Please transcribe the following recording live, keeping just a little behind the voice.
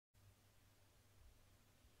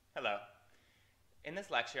Hello. In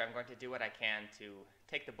this lecture, I'm going to do what I can to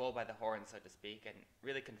take the bull by the horn, so to speak, and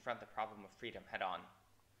really confront the problem of freedom head on.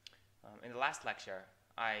 In the last lecture,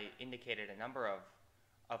 I indicated a number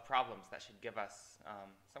of problems that should give us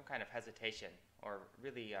some kind of hesitation or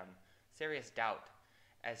really serious doubt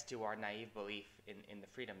as to our naive belief in the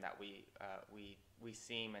freedom that we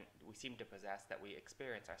seem to possess, that we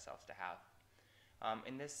experience ourselves to have.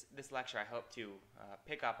 In this lecture, I hope to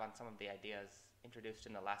pick up on some of the ideas introduced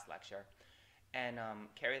in the last lecture and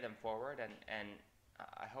carry them forward, and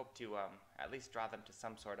I hope to at least draw them to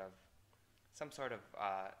some sort of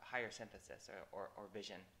higher synthesis or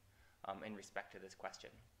vision in respect to this question.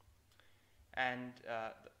 And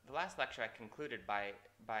the last lecture I concluded by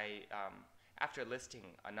after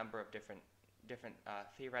listing a number of different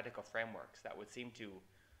theoretical frameworks that would seem to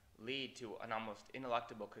lead to an almost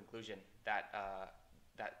ineluctable conclusion that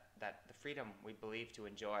that the freedom we believe to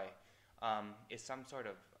enjoy is some sort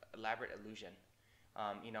of elaborate illusion,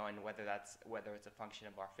 and whether it's a function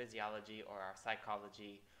of our physiology or our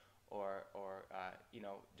psychology or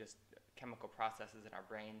just chemical processes in our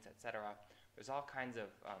brains, etc. There's all kinds of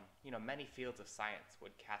many fields of science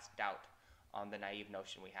would cast doubt on the naive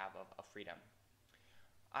notion we have of freedom.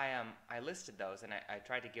 I listed those, and I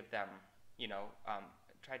tried to give them,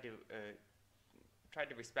 tried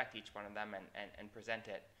to respect each one of them and present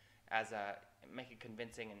it as make a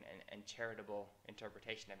convincing and charitable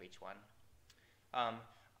interpretation of each one.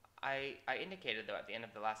 I indicated, though, at the end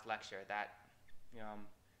of the last lecture that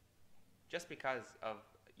just because of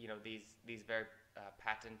these very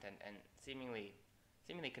patent and seemingly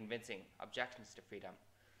convincing objections to freedom,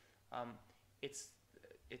 it's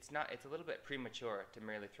a little bit premature to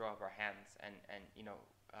merely throw up our hands and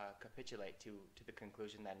capitulate to the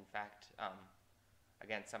conclusion that in fact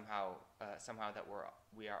again somehow that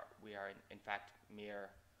we are in fact mere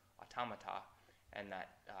automata, and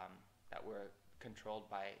that we're controlled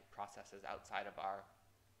by processes outside of our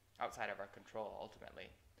control ultimately.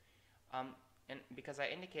 And because I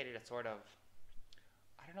indicated a sort of,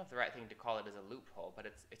 I don't know if the right thing to call it is a loophole, but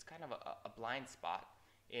it's kind of a blind spot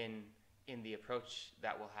in the approach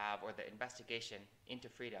that we'll have, or the investigation into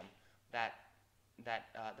freedom that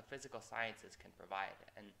the physical sciences can provide.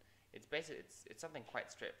 And it's something quite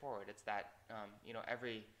straightforward. It's that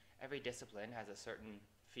every discipline has a certain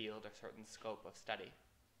field or certain scope of study.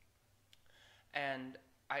 And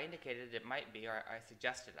I indicated it might be, or I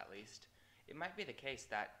suggested at least, it might be the case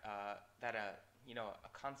that a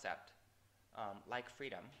concept like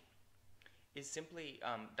freedom is simply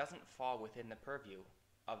doesn't fall within the purview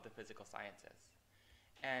of the physical sciences,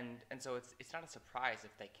 and so it's not a surprise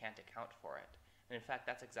if they can't account for it. And in fact,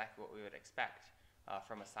 that's exactly what we would expect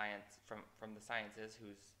from the sciences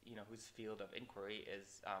whose field of inquiry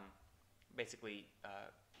is basically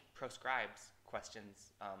proscribes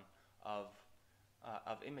questions of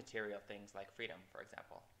immaterial things like freedom, for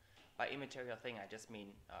example. By immaterial thing, I just mean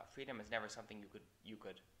freedom is never something you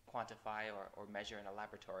could quantify or measure in a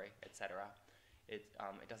laboratory, etc. It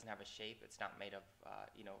doesn't have a shape. It's not made of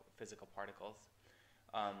physical particles,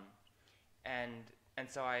 and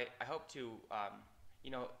so I hope to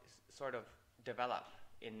sort of develop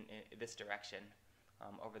in this direction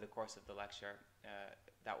over the course of the lecture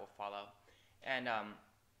that will follow. And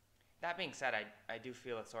that being said, I do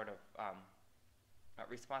feel a sort of a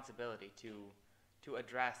responsibility to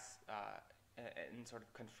address and sort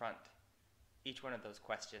of confront each one of those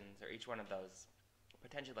questions or each one of those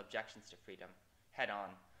potential objections to freedom head on,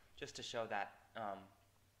 just to show that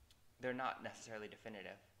they're not necessarily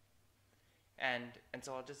definitive. And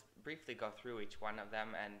so I'll just briefly go through each one of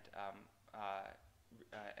them, and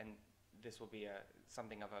this will be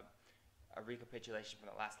something of a recapitulation from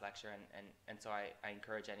the last lecture. And so I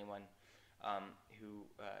encourage anyone who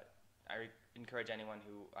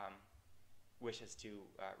wishes to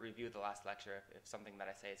review the last lecture if something that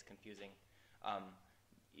I say is confusing.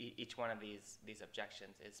 Each one of these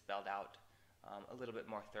objections is spelled out a little bit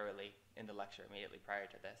more thoroughly in the lecture immediately prior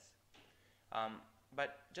to this.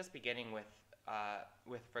 But just beginning with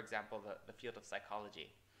for example, the field of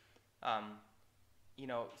psychology.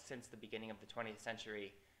 Since the beginning of the 20th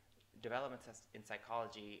century, developments in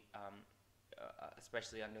psychology,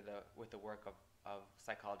 especially with the work of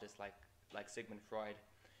psychologists like Sigmund Freud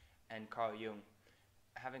and Carl Jung,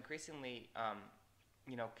 have increasingly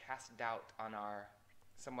cast doubt on our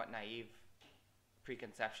somewhat naive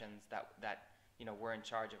preconceptions that we're in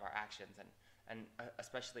charge of our actions, and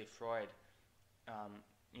especially Freud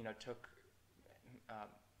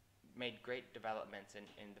made great developments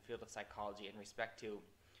in the field of psychology in respect to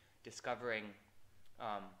discovering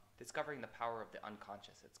the power of the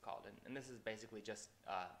unconscious, it's called. And this is basically just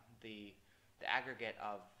the aggregate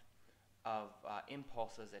of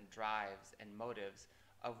impulses and drives and motives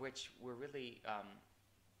of which we're really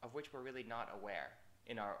not aware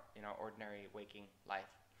in our ordinary waking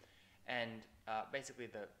life. And basically,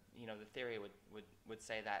 the theory would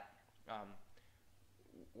say that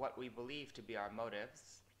what we believe to be our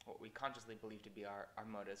motives, what we consciously believe to be our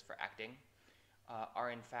motives for acting,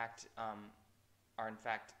 are in fact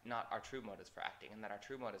not our true motives for acting, and that our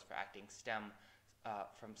true motives for acting stem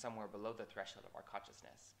from somewhere below the threshold of our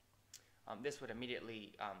consciousness. This would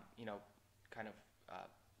immediately, kind of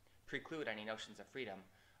preclude any notions of freedom,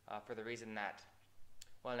 for the reason that,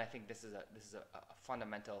 well, and I think this is a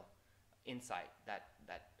fundamental insight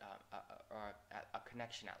or a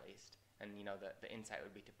connection at least, and the insight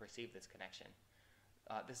would be to perceive this connection.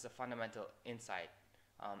 This is a fundamental insight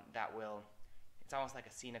that will. It's almost like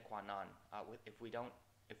a sine qua non. If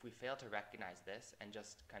we fail to recognize this and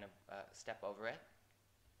just kind of step over it,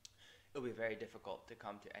 it'll be very difficult to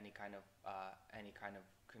come to any kind of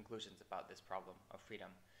conclusions about this problem of freedom.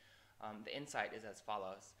 The insight is as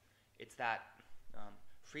follows: it's that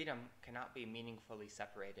freedom cannot be meaningfully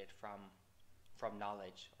separated from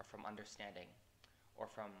knowledge or from understanding or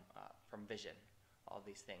from vision. All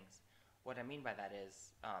these things. What I mean by that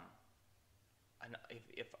is,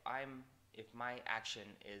 if my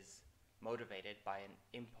action is motivated by an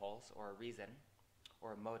impulse or a reason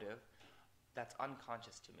or a motive that's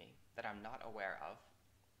unconscious to me, that I'm not aware of,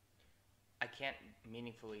 I can't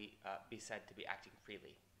meaningfully be said to be acting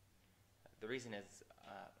freely. The reason is,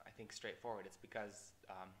 I think, straightforward. It's because,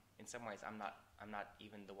 in some ways, I'm not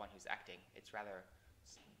even the one who's acting. It's rather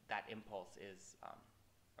that impulse is,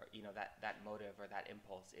 that motive or that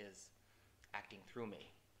impulse is acting through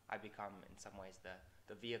me. I become, in some ways,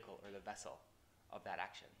 the vehicle or the vessel of that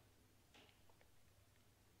action.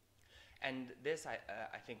 And this,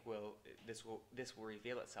 I think, will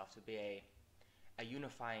reveal itself to be a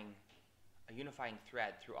unifying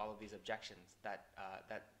thread through all of these objections that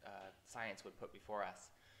science would put before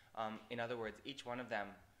us. In other words, each one of them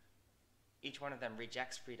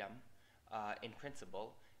rejects freedom in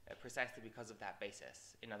principle, precisely because of that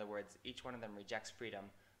basis. In other words, each one of them rejects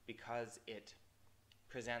freedom because it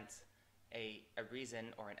presents a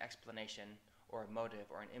reason or an explanation or a motive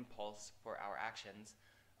or an impulse for our actions,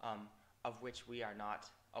 of which we are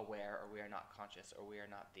not aware, or we are not conscious, or we are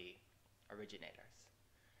not the originators.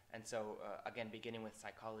 And so, again, beginning with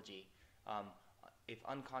psychology, if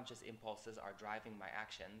unconscious impulses are driving my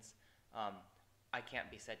actions, I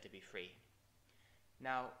can't be said to be free.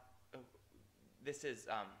 Now, this is,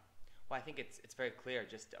 well, I think it's very clear.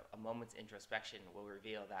 Just a moment's introspection will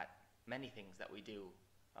reveal that many things that we do,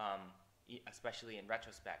 especially in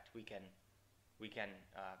retrospect, we can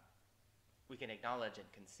acknowledge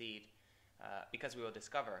and concede, because we will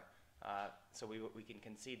discover. So we can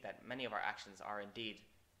concede that many of our actions are indeed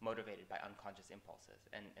motivated by unconscious impulses,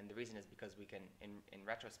 and the reason is because we can, in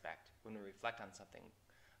retrospect, when we reflect on something,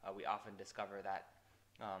 we often discover that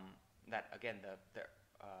that again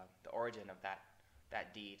the origin of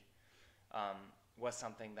that deed was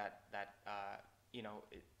something that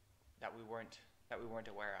we weren't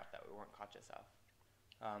aware of, that we weren't conscious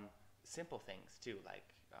of. Simple things too,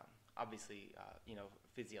 like obviously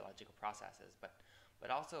physiological processes, but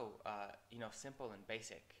also simple and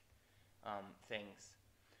basic things.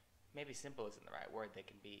 Maybe simple isn't the right word. They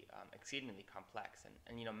can be exceedingly complex,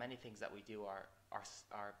 and many things that we do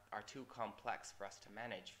are too complex for us to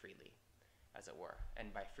manage freely, as it were.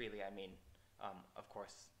 And by freely, I mean, of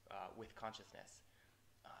course, with consciousness.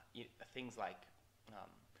 Things like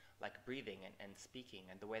breathing and speaking,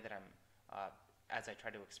 and the way that I'm, as I try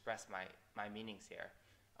to express my meanings here,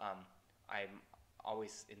 I'm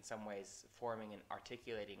always in some ways forming and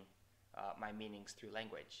articulating my meanings through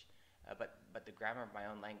language. But the grammar of my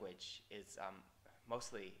own language is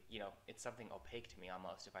mostly, it's something opaque to me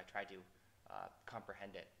almost if I try to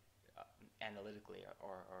comprehend it analytically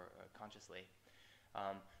or consciously.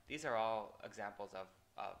 These are all examples of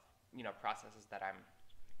processes that I'm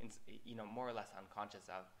more or less unconscious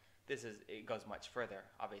of. It goes much further,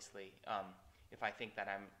 obviously. If I think that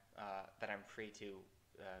I'm free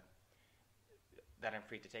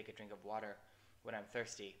to take a drink of water when I'm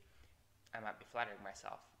thirsty, I might be flattering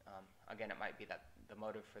myself. Again, it might be that the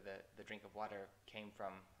motive for the drink of water came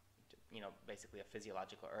from, basically a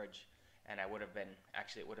physiological urge, and it would have been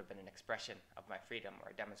an expression of my freedom, or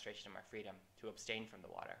a demonstration of my freedom to abstain from the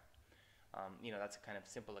water. That's a kind of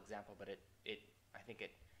simple example, but I think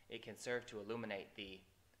it can serve to illuminate the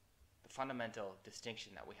fundamental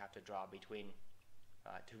distinction that we have to draw between,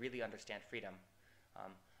 to really understand freedom.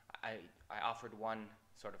 I offered one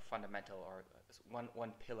sort of fundamental, or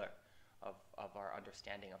one pillar of our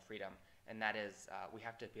understanding of freedom, and that is we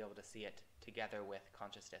have to be able to see it together with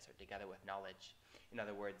consciousness or together with knowledge. In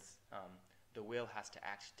other words, the will has to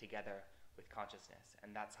act together with consciousness,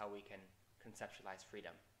 and that's how we can conceptualize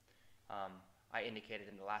freedom. I indicated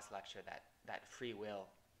in the last lecture that free will,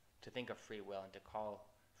 to think of free will and to call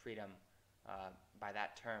freedom by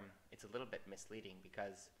that term, it's a little bit misleading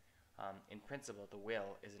because in principle the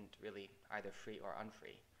will isn't really either free or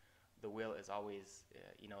unfree. The will is always,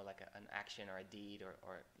 like an action or a deed,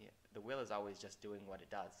 or the will is always just doing what it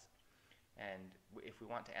does. And if we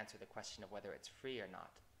want to answer the question of whether it's free or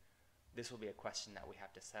not, this will be a question that we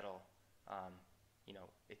have to settle.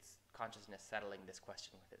 It's consciousness settling this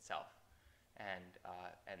question with itself, and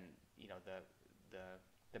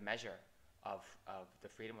the measure of the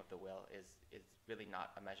freedom of the will is really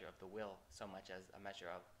not a measure of the will so much as a measure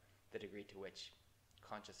of the degree to which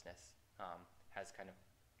consciousness has kind of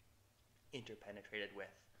interpenetrated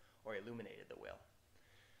with or illuminated the will.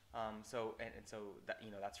 So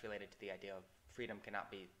that's related to the idea of freedom cannot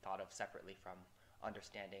be thought of separately from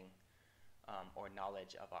understanding or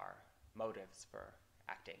knowledge of our motives for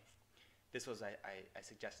acting. This was, I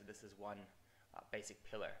suggested, this is one basic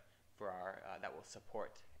pillar for our that will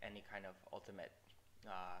support any kind of ultimate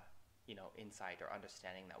insight or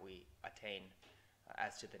understanding that we attain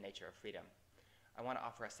as to the nature of freedom. I want to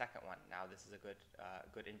offer a second one now. This is a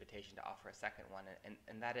good invitation to offer a second one,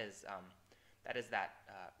 and that is that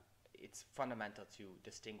it's fundamental to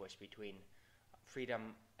distinguish between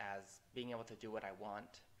freedom as being able to do what I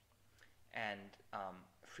want and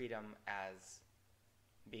freedom as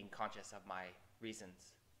being conscious of my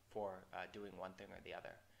reasons for doing one thing or the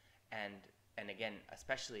other, and again,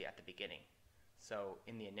 especially at the beginning. So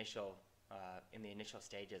in the initial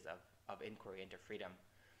stages of inquiry into freedom,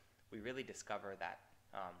 we really discover that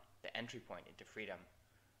the entry point into freedom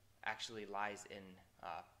actually lies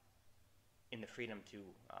in the freedom to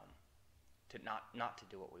not to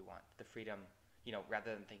do what we want. The freedom,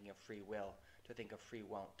 rather than thinking of free will, to think of free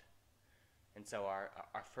won't. And so our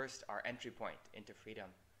entry point into freedom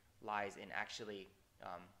lies in actually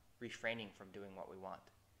refraining from doing what we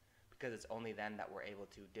want, because it's only then that we're able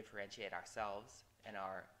to differentiate ourselves and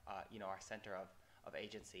our center of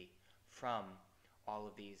agency from all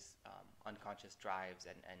of these unconscious drives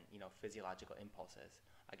and physiological impulses.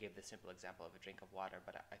 I gave the simple example of a drink of water,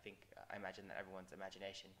 but I imagine that everyone's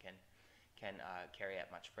imagination can carry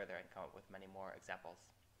it much further and come up with many more examples.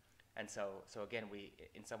 And so again,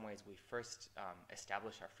 in some ways we first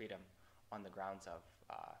establish our freedom on the grounds of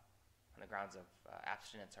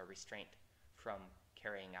abstinence or restraint from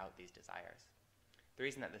carrying out these desires. The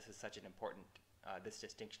reason that this is such an important this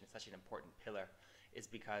distinction is such an important pillar is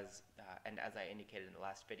because, and as I indicated in the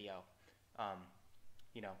last video,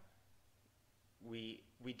 we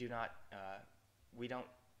don't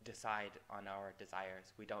decide on our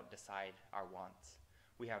desires. We don't decide our wants.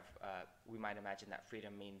 We might imagine that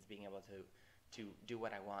freedom means being able to do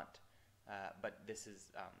what I want, but this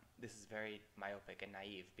is very myopic and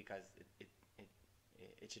naive, because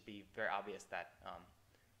it should be very obvious that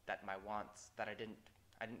that my wants, that I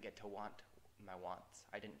didn't get to want my wants.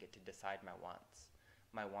 I didn't get to decide my wants.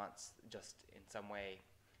 My wants just in some way,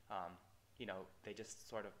 they just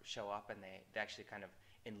sort of show up, and they actually kind of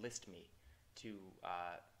enlist me to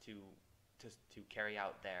carry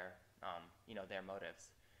out their their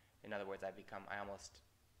motives. In other words, I almost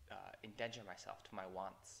indenture myself to my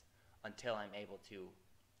wants until I'm able to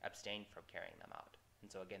abstain from carrying them out.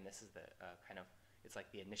 And so again, this is the it's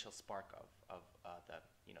like the initial spark of the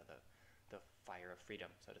fire of freedom,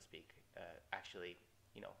 so to speak. Actually,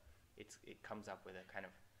 it comes up with a kind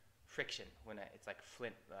of friction it's like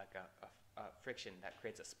flint, like a friction that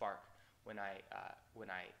creates a spark when I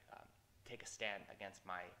take a stand against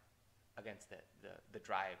the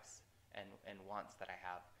drives and wants that I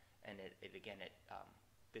have, and it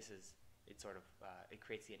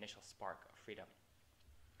creates the initial spark of freedom.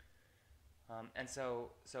 And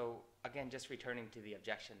so again, just returning to the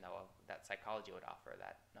objection though that psychology would offer,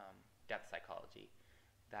 that depth psychology,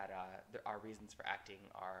 that our reasons for acting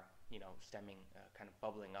are stemming, kind of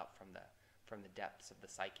bubbling up from the depths of the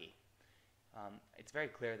psyche. It's very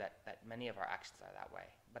clear that many of our actions are that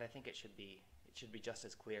way, but I think it should be just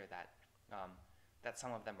as clear that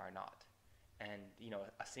some of them are not. And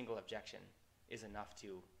a single objection is enough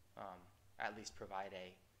to at least provide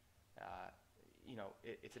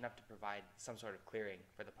it's enough to provide some sort of clearing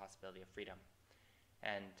for the possibility of freedom.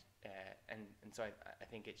 And so I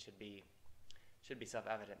think it should be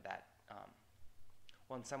self-evident that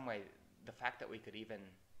in some way the fact that we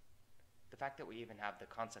even have the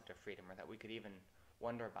concept of freedom, or that we could even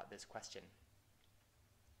wonder about this question,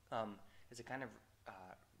 is a kind of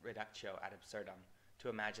reductio ad absurdum to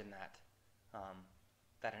imagine that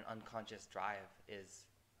that an unconscious drive is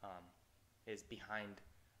behind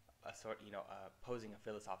a sort, posing a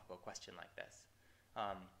philosophical question like this.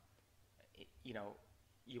 Um, you know,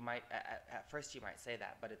 you might at first you might say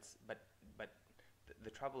that, but the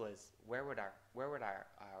trouble is, where would our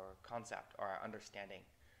concept or our understanding,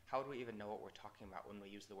 how would we even know what we're talking about when we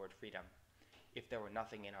use the word freedom, if there were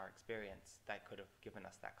nothing in our experience that could have given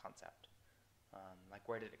us that concept? Like,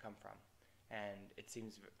 where did it come from? And it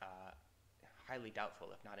seems highly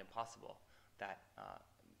doubtful, if not impossible, that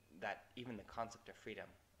that even the concept of freedom,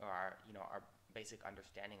 or our basic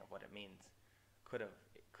understanding of what it means, could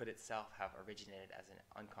itself have originated as an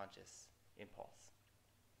unconscious impulse.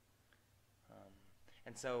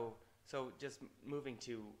 And so just moving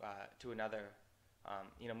to another,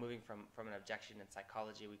 moving from an objection in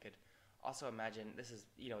psychology, we could also imagine, this is,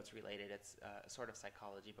 it's related, it's sort of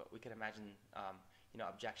psychology, but we could imagine,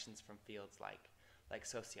 objections from fields like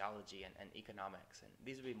sociology and economics, and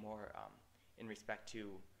these would be more in respect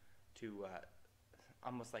to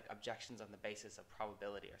almost like objections on the basis of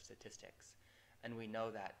probability or statistics. And we know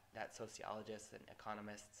that sociologists and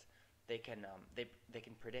economists, they can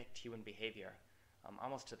predict human behavior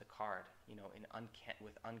almost to the card,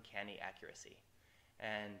 with uncanny accuracy.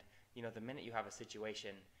 And the minute you have a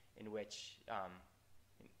situation in which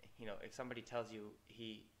if somebody tells you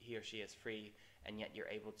he or she is free, and yet you're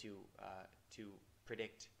able to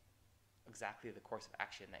predict exactly the course of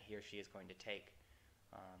action that he or she is going to take,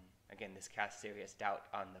 again, this casts serious doubt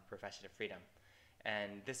on the profession of freedom.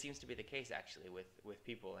 And this seems to be the case actually with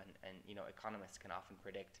people, and economists can often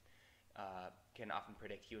predict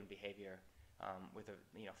human behavior with a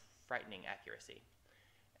frightening accuracy.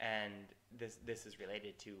 And this is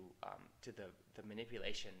related to the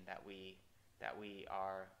manipulation that we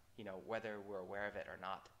are, whether we're aware of it or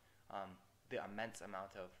not, the immense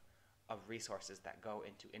amount of resources that go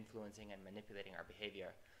into influencing and manipulating our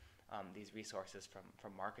behavior. These resources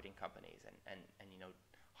from marketing companies and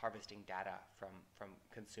harvesting data from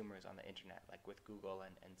consumers on the internet, like with Google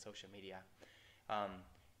and social media,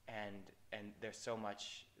 and there's so many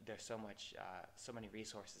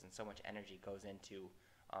resources and so much energy goes into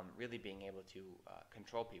really being able to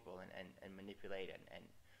control people and manipulate and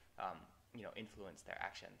influence their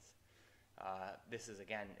actions. This is,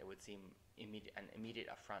 again, it would seem an immediate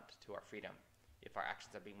affront to our freedom if our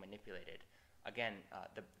actions are being manipulated. Again,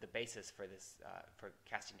 the basis for this, for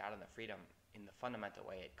casting doubt on the freedom, in the fundamental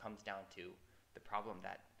way, it comes down to the problem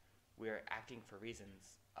that we're acting for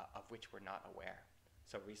reasons of which we're not aware.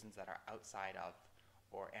 So reasons that are outside of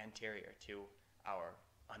or anterior to our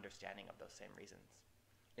understanding of those same reasons.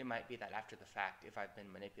 It might be that after the fact, if I've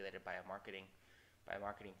been manipulated by a marketing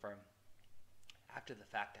firm, after the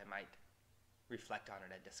fact I might reflect on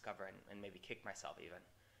it and discover and maybe kick myself even.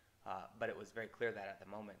 But it was very clear that at the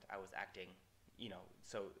moment I was acting,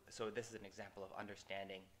 so this is an example of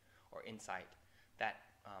understanding or insight that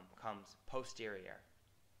comes posterior,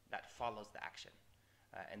 that follows the action.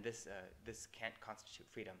 And this can't constitute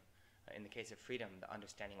freedom. In the case of freedom, the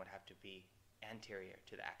understanding would have to be anterior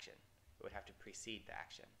to the action. It would have to precede the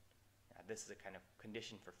action. This is a kind of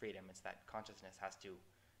condition for freedom. It's that consciousness has to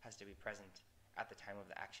be present at the time of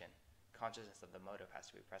the action. Consciousness of the motive has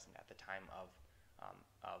to be present at the time of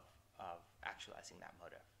actualizing that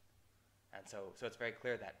motive. And so it's very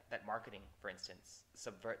clear that marketing, for instance,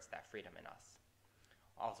 subverts that freedom in us.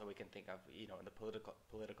 Also, we can think of, in the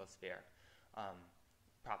political sphere,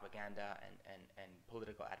 propaganda and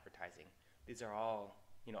political advertising. These are all,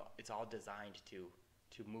 it's all designed to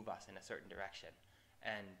move us in a certain direction.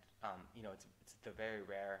 And it's the very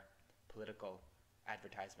rare political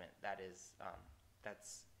advertisement that is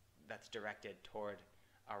that's directed toward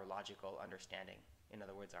our logical understanding. In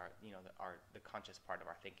other words, the conscious part of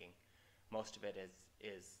our thinking. Most of it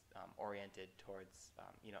is oriented towards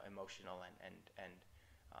emotional and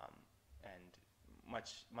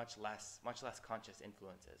much less conscious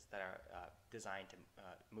influences that are designed to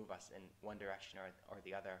move us in one direction or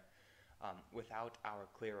the other, without our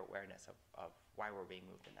clear awareness of why we're being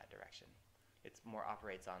moved in that direction. It more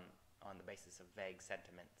operates on the basis of vague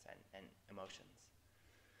sentiments and emotions.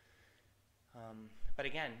 But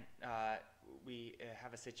again, we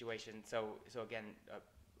have a situation. So again,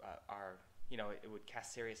 it would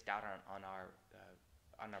cast serious doubt on our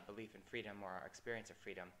belief in freedom or our experience of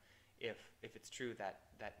freedom, if it's true that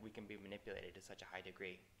we can be manipulated to such a high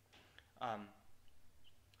degree.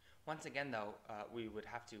 Once again, though, we would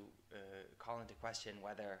have to call into question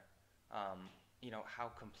whether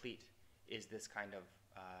how complete is this kind of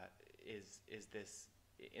is this,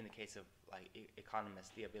 in the case of like economists,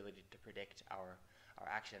 the ability to predict our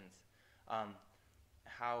actions.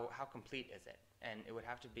 how complete is it? And it would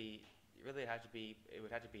have to be really it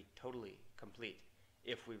would have to be totally complete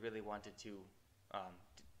if we really wanted to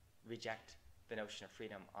reject the notion of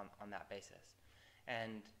freedom on that basis.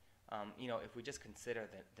 And if we just consider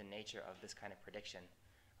the nature of this kind of prediction,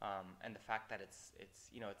 and the fact that it's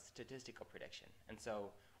statistical prediction, and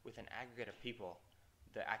so with an aggregate of people,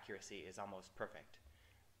 the accuracy is almost perfect.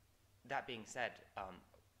 That being said,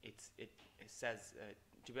 it says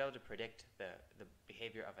to be able to predict the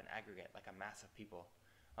behavior of an aggregate, like a mass of people,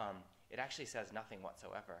 it actually says nothing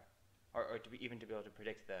whatsoever, or even to be able to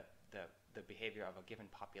predict the behavior of a given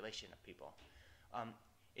population of people.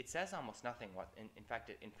 It says almost nothing. In fact,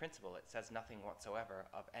 in principle, it says nothing whatsoever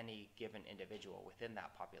of any given individual within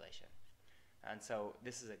that population. And so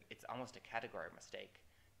it's almost a category mistake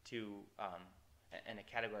and a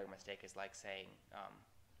category mistake is like saying,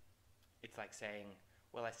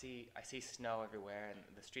 well, I see snow everywhere, and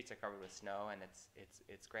the streets are covered with snow, and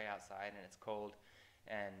it's gray outside, and it's cold,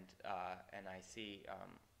 and I see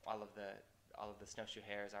all of the snowshoe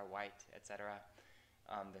hares are white, etc.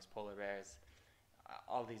 There's polar bears,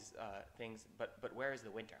 all these things, but where is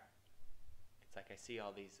the winter? It's like I see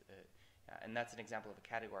all these, and that's an example of a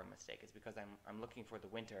category mistake. It's because I'm looking for the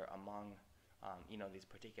winter among these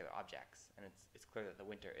particular objects, and it's clear that the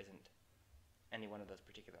winter isn't any one of those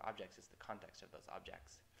particular objects. It's the context of those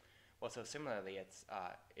objects. Well, so similarly,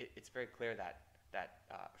 it's very clear that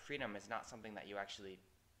freedom is not something that you actually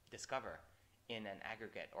discover in an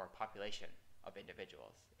aggregate or population of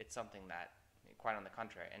individuals. It's something that, quite on the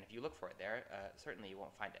contrary, and if you look for it there, certainly you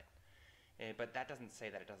won't find it. But that doesn't say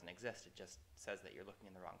that it doesn't exist. It just says that you're looking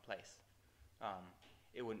in the wrong place.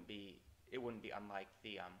 It wouldn't be unlike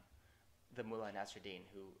the Mullah Nasruddin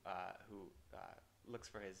who looks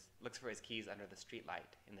for his keys under the street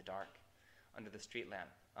light in the dark, under the street lamp.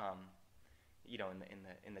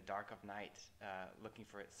 In the dark of night,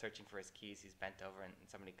 searching for his keys. He's bent over, and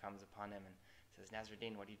somebody comes upon him and says,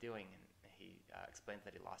 "Nasruddin, what are you doing?" And he explains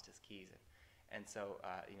that he lost his keys, and so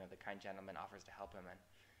the kind gentleman offers to help him,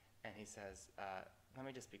 and he says, "Let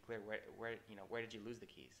me just be clear. Where did you lose the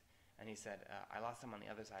keys?" And he said, "I lost them on the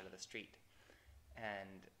other side of the street."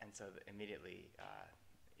 And so immediately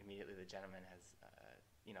the gentleman has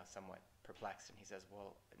somewhat perplexed, and he says,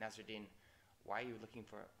 "Well, Nasruddin, why are you looking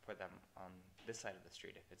for them on this side of the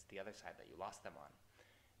street if it's the other side that you lost them on?"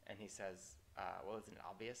 And he says, "Well, isn't it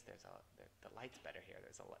obvious? The light's better here.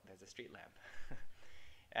 There's a street lamp."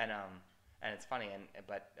 and it's funny,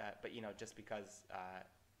 but just because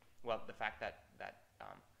the fact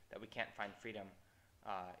that we can't find freedom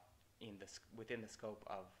within the scope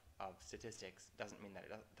of statistics doesn't mean that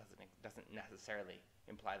it doesn't necessarily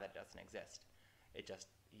imply that it doesn't exist. It just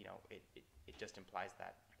it just implies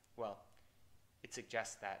that, well, it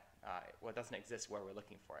suggests that it doesn't exist where we're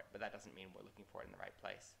looking for it, but that doesn't mean we're looking for it in the right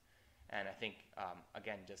place. And I think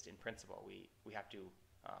again, just in principle, we have to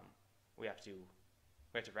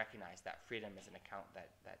recognize that freedom is an account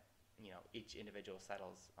that each individual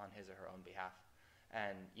settles on his or her own behalf,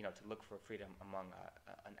 and to look for freedom among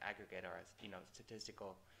an aggregate or a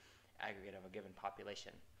statistical aggregate of a given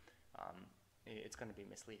population, it's going to be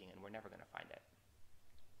misleading, and we're never going to find it.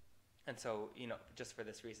 And so, just for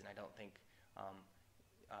this reason, I don't think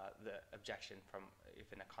the objection from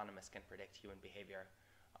if an economist can predict human behavior,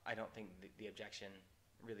 I don't think the objection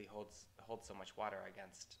really holds so much water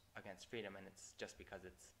against freedom, and it's just because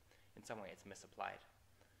in some way it's misapplied.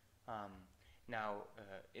 Now,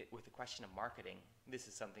 with the question of marketing, this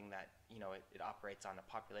is something that it operates on a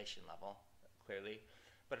population level, clearly,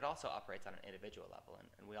 but it also operates on an individual level,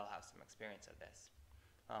 and we all have some experience of this.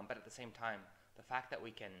 But at the same time, the fact that we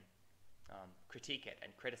can critique it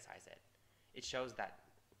and criticize it, it shows that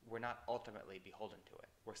we're not ultimately beholden to it.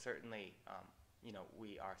 We're certainly,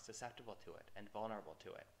 we are susceptible to it and vulnerable to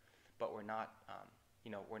it, but we're not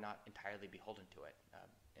entirely beholden to it.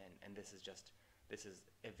 And this is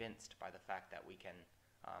evinced by the fact that we can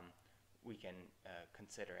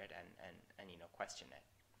consider it and question it.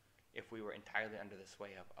 If we were entirely under the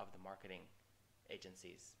sway of the marketing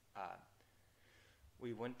agencies,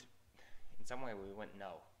 we wouldn't, in some way, we wouldn't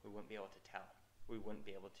know. We wouldn't be able to tell. We wouldn't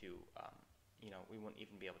be able to, we wouldn't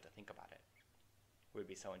even be able to think about it. We'd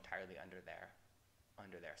be so entirely under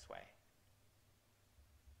their sway.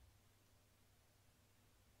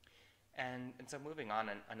 And so moving on,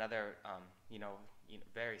 another,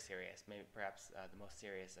 very serious, maybe perhaps the most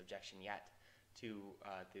serious objection yet to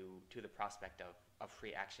the prospect of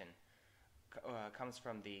free action comes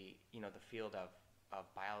from the field of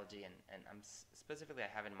biology, and specifically I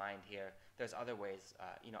have in mind here, there's other ways,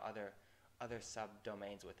 other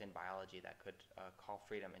subdomains within biology that could call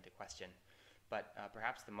freedom into question. But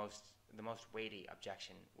perhaps the most weighty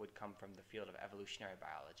objection would come from the field of evolutionary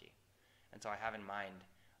biology. And so I have in mind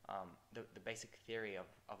the basic theory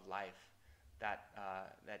of life that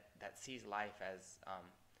sees life as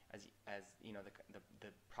you know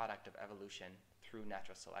the product of evolution through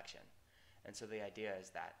natural selection. And so the idea is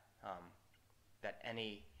that that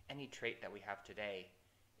any trait that we have today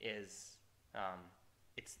is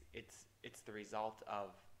it's the result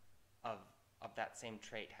of that same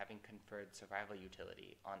trait having conferred survival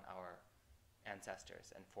utility on our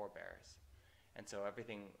ancestors and forebears. And so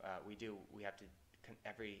everything we do, we have to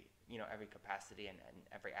every capacity and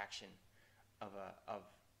every action of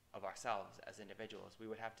ourselves as individuals, we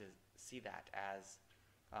would have to see that as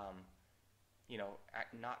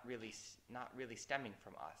not really stemming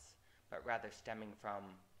from us, but rather stemming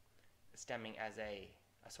as a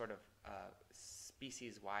sort of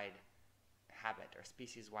species-wide habit or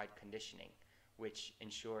species-wide conditioning, which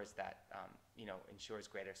ensures that ensures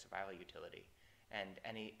greater survival utility. And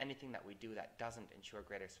anything that we do that doesn't ensure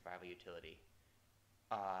greater survival utility,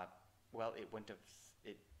 well, it wouldn't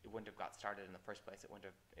have got started in the first place. It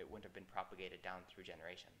wouldn't have been propagated down through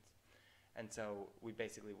generations. And so we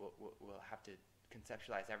basically will have to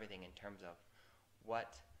conceptualize everything in terms of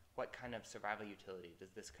what kind of survival utility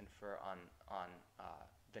does this confer on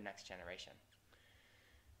the next generation.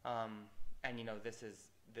 And this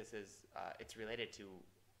is it's related to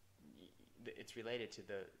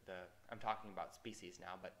the I'm talking about species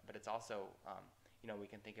now, but it's also we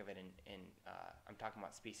can think of it in I'm talking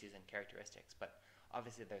about species and characteristics, but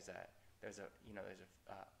obviously there's a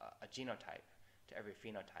genotype to every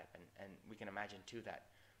phenotype, and we can imagine too that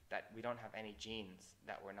we don't have any genes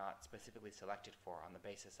that were not specifically selected for on the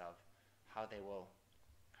basis of how they will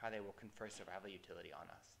confer survival utility on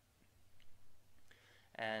us.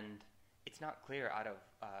 And it's not clear out of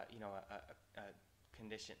a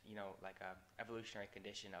condition, like a evolutionary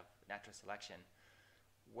condition of natural selection,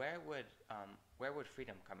 where would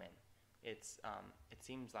freedom come in? It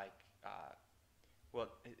seems like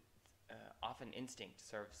often instinct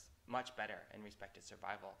serves much better in respect to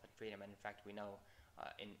survival than freedom. And in fact, we know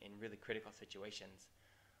in really critical situations,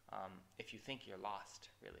 if you think you're lost,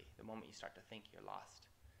 really, the moment you start to think you're lost,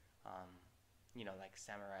 like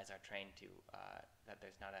samurais are trained to that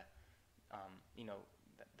there's not a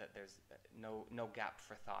that there's no gap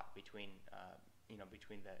for thought between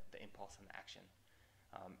the impulse and the action,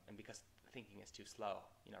 and because thinking is too slow,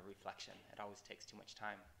 reflection, it always takes too much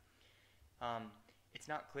time. It's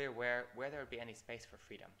not clear where there would be any space for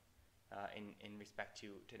freedom in respect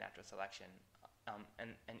to natural selection,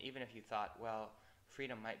 and even if you thought, well,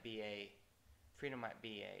 freedom might be a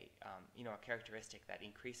characteristic that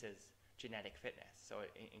increases genetic fitness, so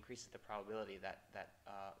it increases the probability that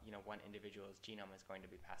one individual's genome is going to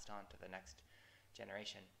be passed on to the next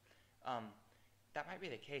generation. That might be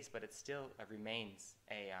the case, but it still remains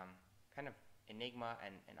a kind of enigma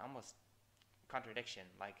and almost contradiction.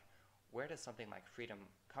 Like, where does something like freedom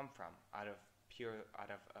come from out of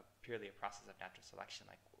purely a process of natural selection?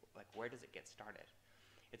 Like where does it get started?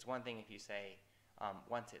 It's one thing if you say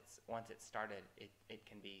once it's started, it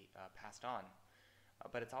can be passed on,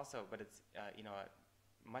 but it's a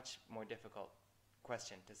much more difficult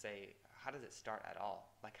question to say, how does it start at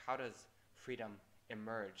all? Like, how does freedom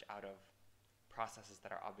emerge out of processes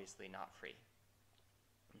that are obviously not free?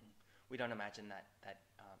 We don't imagine that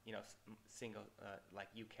single like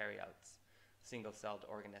eukaryotes, single-celled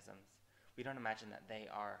organisms. We don't imagine that they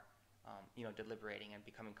are deliberating and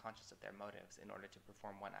becoming conscious of their motives in order to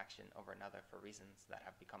perform one action over another for reasons that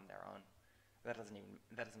have become their own. That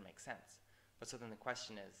doesn't make sense. But so then the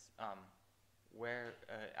question is,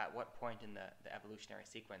 at what point in the evolutionary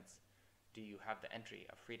sequence do you have the entry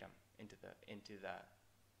of freedom into the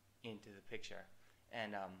picture?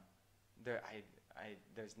 And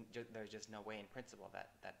there's just no way in principle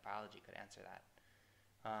that biology could answer that.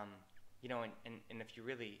 And if you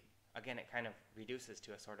really, again, it kind of reduces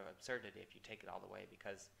to a sort of absurdity if you take it all the way,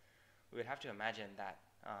 because we would have to imagine that,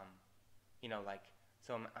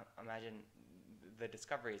 imagine the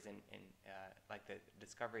discoveries in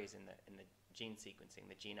the gene sequencing,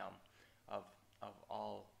 the genome of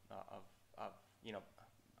all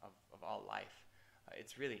life.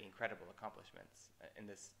 It's really incredible accomplishments, and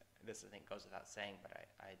this I think goes without saying, but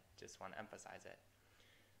I just want to emphasize it.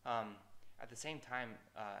 At the same time,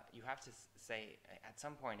 you have to say at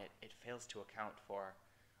some point it fails to account for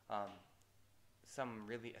some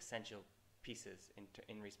really essential pieces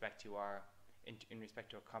in respect to a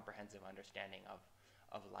comprehensive understanding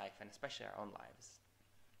of life, and especially our own lives.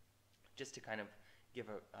 Just to kind of give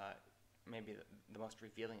maybe the most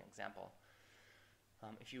revealing example,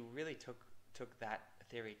 if you really took that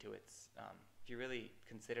theory to its if you really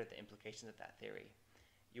consider the implications of that theory,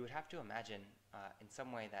 you would have to imagine in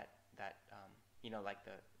some way that like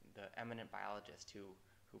the eminent biologist who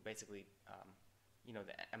basically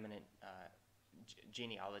the eminent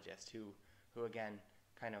genealogist who again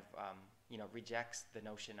kind of rejects the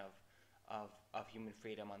notion of human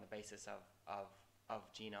freedom on the basis of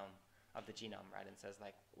the genome, right, and says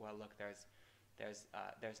like, well, look, there's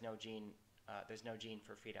no gene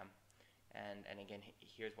for freedom, and again,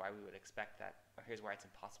 here's why we would expect that, or here's why it's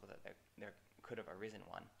impossible that there could have arisen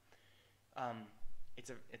one. It's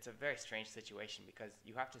a very strange situation because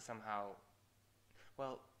you have to somehow,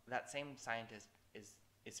 well, that same scientist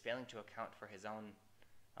is failing to account for his own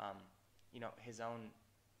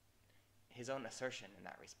his own assertion in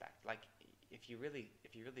that respect. Like, if you really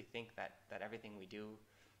think that everything we do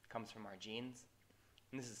comes from our genes,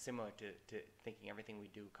 and this is similar to thinking everything we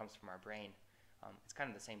do comes from our brain, it's kind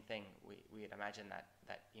of the same thing. We'd imagine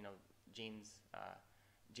that genes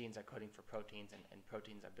are coding for proteins, and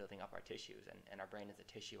proteins are building up our tissues, and our brain is a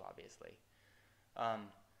tissue, obviously.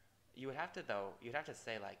 You'd have to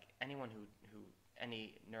say, like, any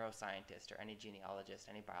neuroscientist or any genealogist,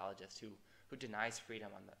 any biologist who denies freedom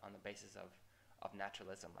on the basis of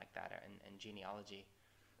naturalism like that, and genealogy,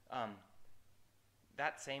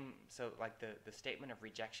 so like the statement of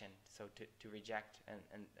rejection, so to reject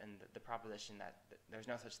and the proposition that there's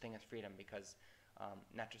no such thing as freedom because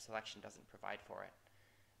natural selection doesn't provide for it,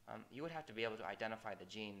 you would have to be able to identify the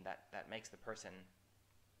gene that makes the person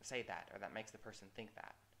say that, or that makes the person think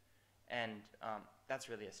that. And that's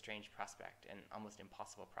really a strange prospect and almost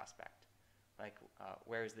impossible prospect. Like,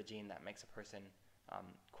 where is the gene that makes a person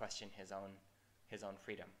question his own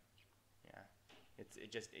freedom? Yeah,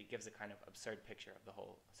 it gives a kind of absurd picture of the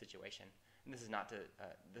whole situation. And this is not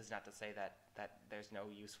to say that there's no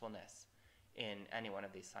usefulness in any one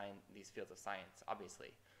of these fields of science,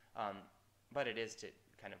 obviously, but it is to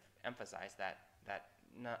kind of emphasize that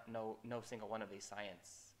no single one of these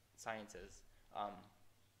sciences.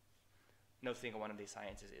 No single one of these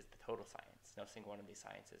sciences is the total science. No single one of these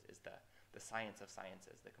sciences is the science of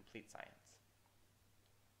sciences, the complete science.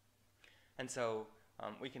 And so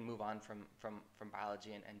we can move on from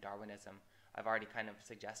biology and Darwinism. I've already kind of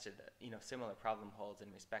suggested that similar problem holds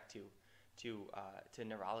in respect to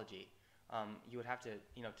neurology. You would have to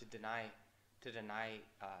deny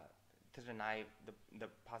the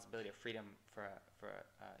possibility of freedom for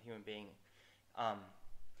a human being.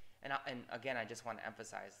 And again, I just want to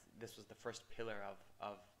emphasize this was the first pillar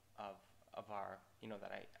of our,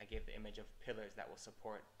 that I gave the image of pillars that will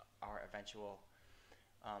support our eventual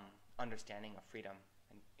understanding of freedom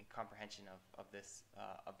and comprehension of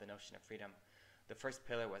the notion of freedom. The first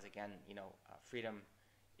pillar was, again, freedom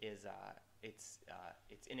is it's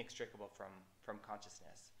inextricable from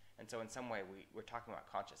consciousness, and so in some way we're talking about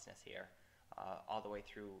consciousness here, all the way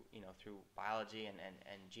through biology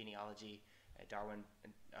and genealogy.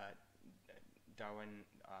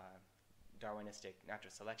 Darwinistic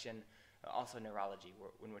natural selection, also neurology.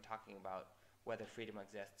 When we're talking about whether freedom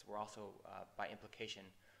exists, we're also, by implication,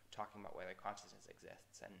 talking about whether consciousness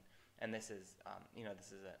exists. And this is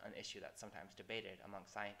an issue that's sometimes debated among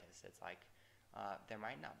scientists. It's like there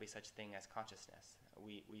might not be such thing as consciousness.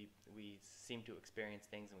 We seem to experience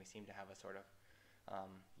things, and we seem to have a sort of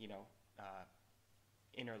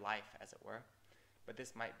inner life, as it were. But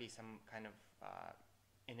this might be some kind of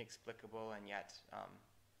inexplicable, and yet,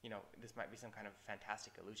 this might be some kind of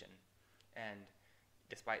fantastic illusion. And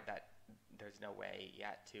despite that, there's no way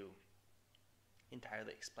yet to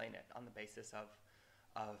entirely explain it on the basis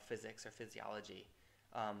of physics or physiology.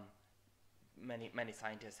 Many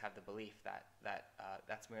scientists have the belief that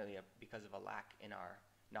that's merely because of a lack in our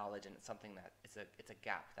knowledge, and it's something that it's a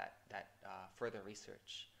gap that further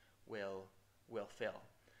research will fill.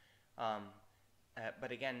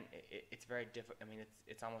 But again, it's very difficult. I mean,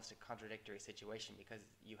 it's almost a contradictory situation, because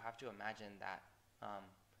you have to imagine that,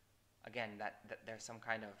 again, that there's some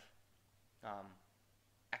kind of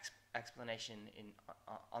explanation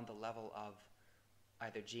on the level of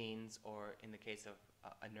either genes, or in the case of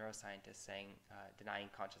a neuroscientist saying denying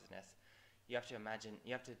consciousness. You have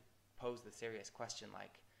to pose the serious question,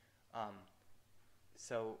 like,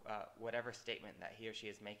 whatever statement that he or she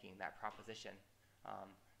is making, that proposition,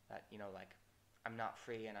 that like, I'm not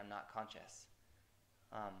free and I'm not conscious.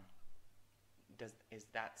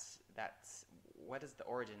 What is the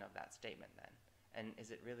origin of that statement then? And is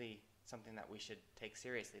it really something that we should take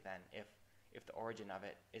seriously then, if the origin of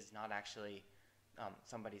it is not actually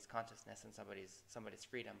somebody's consciousness and somebody's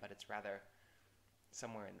freedom, but it's rather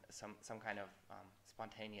somewhere in some kind of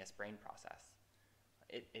spontaneous brain process?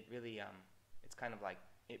 It really it's kind of like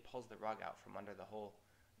it pulls the rug out from under the whole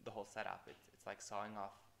the whole setup. It's like sawing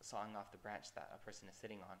off the branch that a person is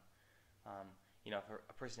sitting on. If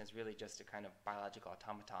a person is really just a kind of biological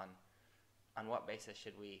automaton, on what basis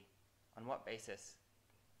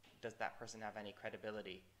does that person have any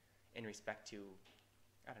credibility in respect to,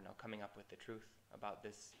 I don't know, coming up with the truth about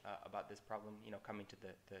this problem? Coming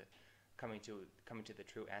to the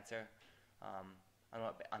true answer.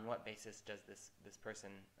 On what basis does this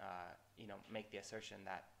person make the assertion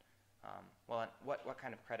that what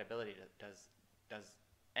kind of credibility does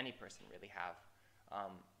any person really have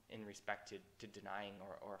in respect to denying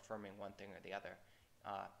or affirming one thing or the other?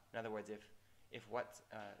 In other words, if what's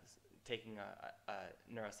taking a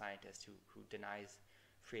neuroscientist who denies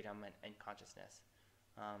freedom and consciousness,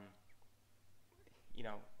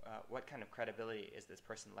 what kind of credibility is this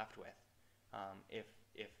person left with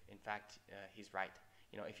if in fact he's right?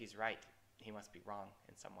 If he's right, he must be wrong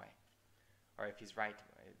in some way. Or if he's right,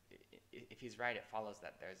 it follows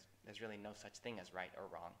that there's really no such thing as right or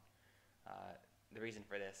wrong. The reason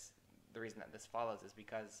that this follows is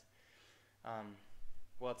because,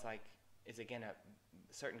 it's again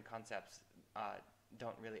certain concepts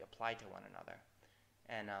don't really apply to one another,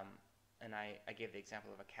 and I gave the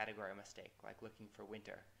example of a category mistake, like looking for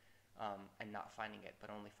winter and not finding it, but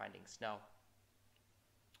only finding snow.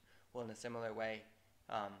 Well, in a similar way,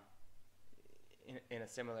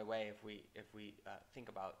 if we think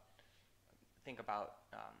about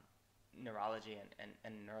neurology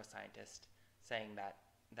and neuroscientists saying that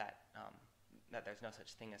there's no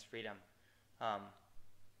such thing as freedom,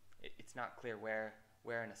 it's not clear where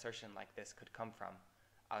an assertion like this could come from,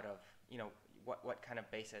 out of what kind of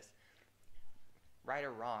basis. Right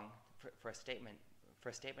or wrong, for a statement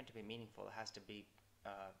to be meaningful, it has to be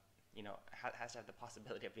has to have the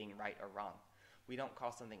possibility of being right or wrong. We don't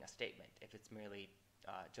call something a statement if it's merely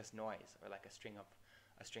just noise, or like a string of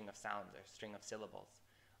sounds or a string of syllables.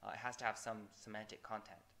 It has to have some semantic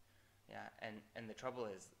content. Yeah, and the trouble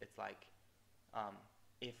is, it's like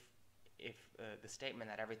if the statement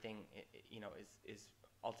that everything is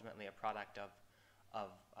ultimately a product of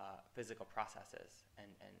physical processes and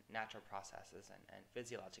natural processes and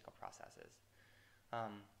physiological processes,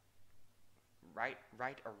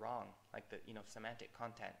 right or wrong, like the semantic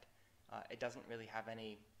content, it doesn't really have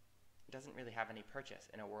any purchase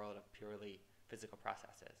in a world of purely physical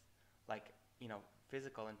processes. Like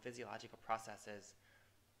physical and physiological processes,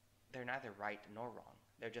 they're neither right nor wrong.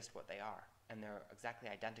 They're just what they are, and they're exactly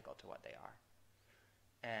identical to what they are.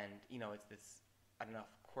 And it's this, I don't know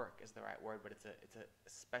if quirk is the right word, but it's a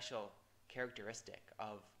special characteristic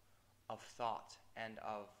of thought and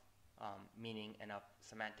of meaning and of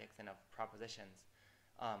semantics and of propositions,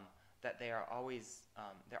 that they're always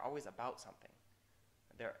about something.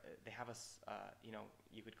 They have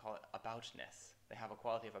you could call it aboutness. They have a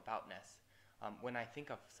quality of aboutness. When I think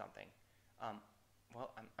of something, I'm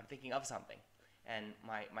thinking of something, and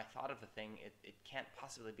my thought of the thing, it can't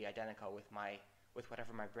possibly be identical with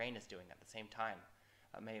whatever my brain is doing at the same time.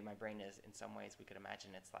 Maybe my brain is, in some ways, we could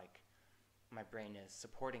imagine it's like my brain is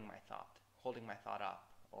supporting my thought, holding my thought up,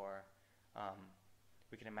 or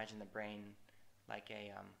we can imagine the brain like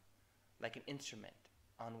an instrument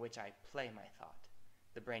on which I play my thought.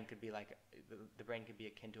 The brain could be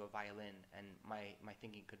akin to a violin, and my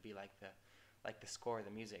thinking could be like the score,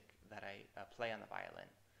 the music that I play on the violin.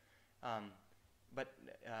 But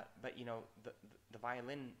the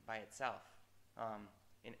violin by itself,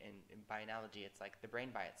 by analogy, it's like the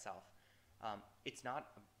brain by itself. It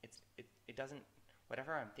doesn't.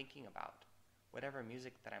 Whatever I'm thinking about, whatever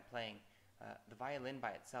music that I'm playing, the violin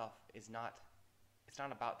by itself is not. It's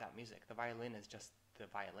not about that music. The violin is just the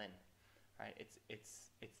violin, right? It's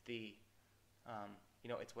the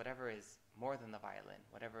it's whatever is more than the violin,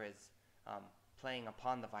 whatever is playing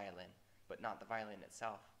upon the violin, but not the violin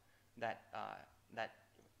itself, that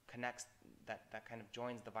connects, that kind of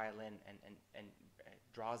joins the violin and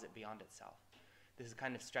draws it beyond itself. This is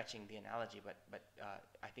kind of stretching the analogy, but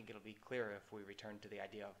I think it'll be clearer if we return to the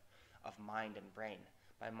idea of mind and brain.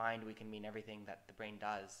 By mind, we can mean everything that the brain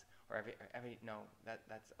does, or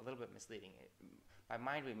that's a little bit misleading. By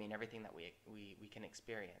mind, we mean everything that we can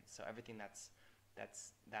experience. So everything that's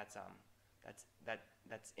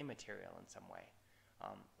immaterial in some way,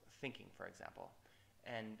 thinking, for example.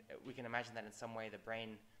 And we can imagine that in some way the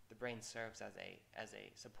brain serves as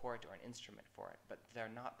a support or an instrument for it, but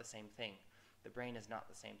they're not the same thing. The brain is not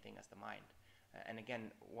the same thing as the mind. And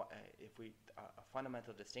again, if a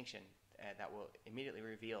fundamental distinction that will immediately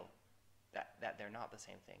reveal that they're not the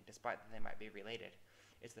same thing, despite that they might be related,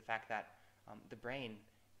 is the fact that the brain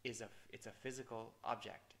it's a physical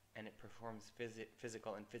object, and it performs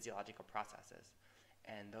physical and physiological processes.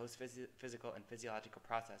 and those physical and physiological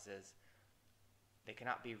processes, they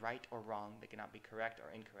cannot be right or wrong, they cannot be correct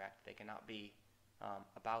or incorrect, they cannot be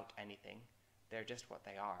about anything, they're just what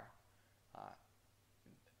they are.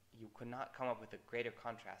 You could not come up with a greater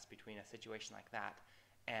contrast between a situation like that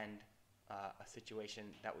and a situation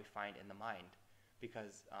that we find in the mind,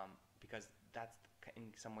 because that's in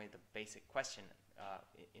some way the basic question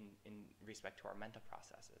in respect to our mental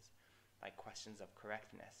processes, like questions of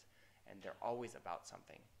correctness, and they're always about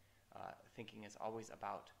something. Thinking is always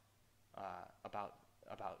about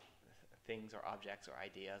things or objects or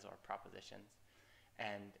ideas or propositions,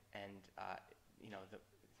 and you know,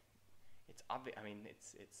 it's obvious. I mean,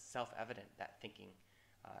 it's self-evident that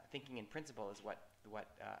thinking in principle is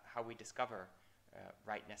how we discover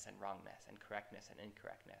rightness and wrongness and correctness and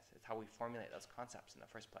incorrectness. It's how we formulate those concepts in the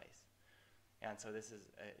first place. And so this is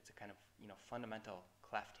it's a kind of, you know, fundamental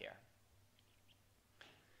cleft here.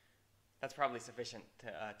 That's probably sufficient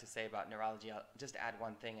to say about neurology. I'll just add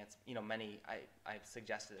one thing. It's, you know, I've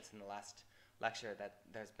suggested this in the last lecture, that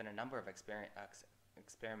there's been a number of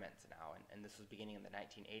experiments now, and this was beginning in the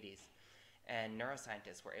 1980s, and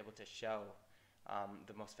neuroscientists were able to show,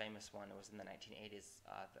 the most famous one was in the 1980s.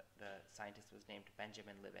 The scientist was named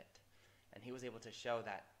Benjamin Libet, and he was able to show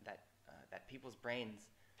that people's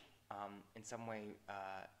brains in some way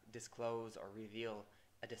disclose or reveal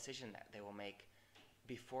a decision that they will make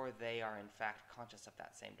before they are in fact conscious of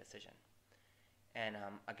that same decision. And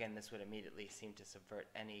again, this would immediately seem to subvert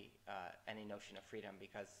any notion of freedom,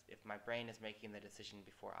 because if my brain is making the decision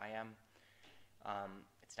before I am,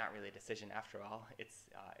 it's not really a decision after all.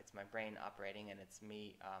 It's my brain operating, and it's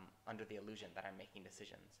me under the illusion that I'm making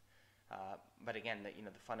decisions. But again,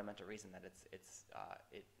 the fundamental reason that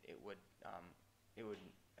it would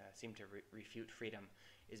seem to refute freedom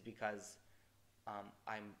is because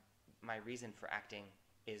my reason for acting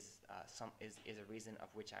is a reason of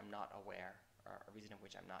which I'm not aware, or a reason of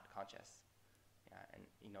which I'm not conscious. And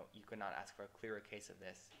you could not ask for a clearer case of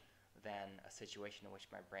this than a situation in which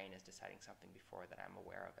my brain is deciding something before that I'm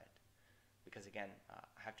aware of it. Because again,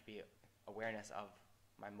 I have to be awareness of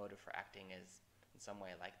my motive for acting is in some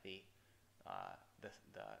way like the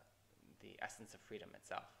essence of freedom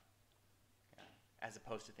itself, as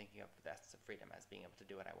opposed to thinking of the essence of freedom as being able to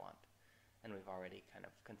do what I want. And we've already kind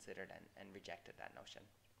of considered and rejected that notion.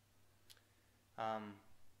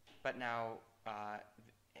 But now, I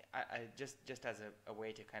just as a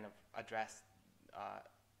way to kind of address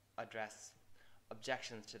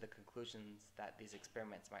objections to the conclusions that these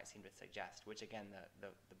experiments might seem to suggest, which again,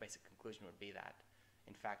 the basic conclusion would be that,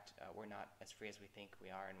 in fact, we're not as free as we think we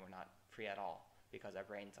are, and we're not free at all, because our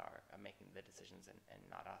brains are making the decisions and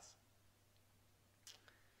not us.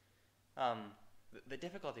 The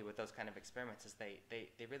difficulty with those kind of experiments is they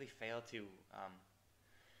really fail to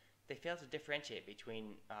differentiate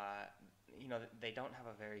between they don't have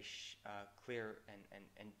a very clear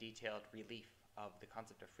and detailed relief of the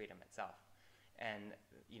concept of freedom itself, and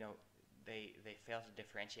they fail to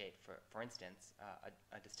differentiate, for instance,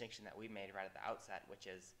 a distinction that we made right at the outset, which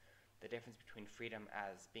is the difference between freedom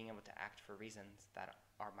as being able to act for reasons that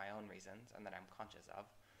are my own reasons and that I'm conscious of,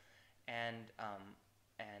 and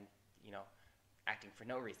acting for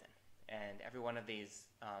no reason. And every one of these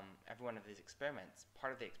experiments,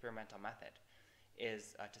 part of the experimental method,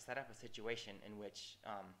 is to set up a situation in which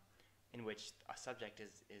a subject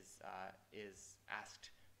is asked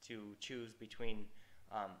to choose between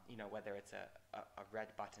whether it's a red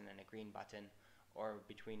button and a green button, or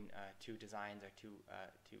between two designs or two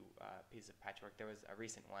pieces of patchwork. There was a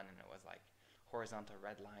recent one, and it was like horizontal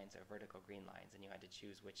red lines or vertical green lines, and you had to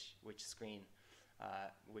choose which screen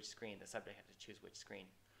the subject had to choose which screen.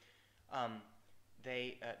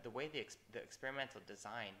 The way the experimental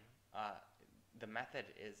design, the method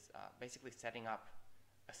is basically setting up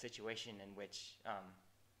a situation in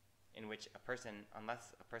which a person,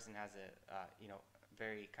 unless a person has a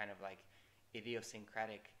very kind of like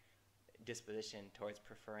idiosyncratic disposition towards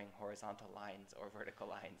preferring horizontal lines or vertical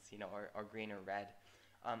lines, or green or red,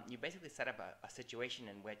 you basically set up a situation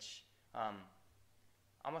in which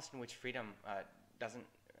almost in which freedom doesn't,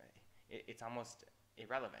 it's almost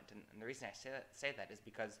irrelevant. And the reason I say that is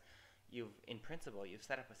because in principle, you've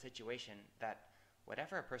set up a situation that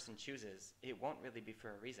whatever a person chooses, it won't really be for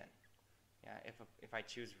a reason. Yeah, if I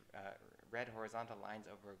choose red horizontal lines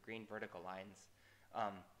over green vertical lines,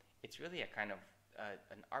 it's really a kind of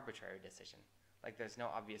an arbitrary decision. Like, there's no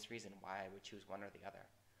obvious reason why I would choose one or the other.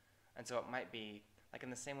 And so it might be, like,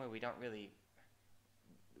 in the same way we don't really,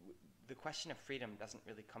 the question of freedom doesn't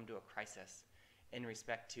really come to a crisis in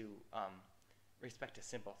respect to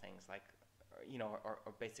simple things like,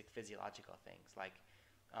 or basic physiological things like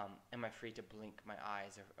Am I free to blink my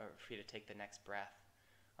eyes or free to take the next breath?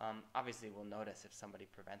 Obviously, we'll notice if somebody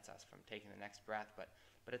prevents us from taking the next breath, but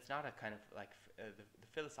it's not a kind of like the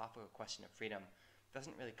philosophical question of freedom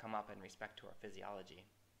doesn't really come up in respect to our physiology.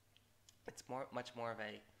 It's much more of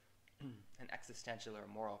an existential or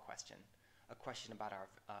moral question, a question about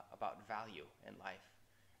about value in life,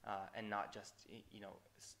 and not just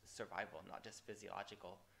survival, not just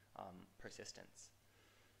physiological persistence.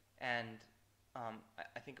 And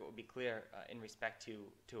I think it will be clear in respect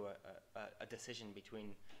to a decision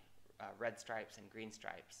between red stripes and green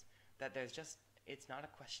stripes that it's not a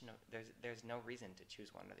question of there's no reason to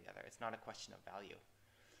choose one or the other. It's not a question of value.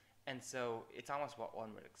 And so it's almost what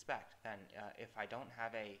one would expect then. If I don't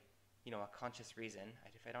have a conscious reason,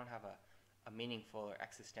 if I don't have a meaningful or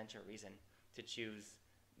existential reason to choose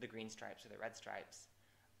the green stripes or the red stripes,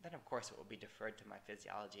 then of course it will be deferred to my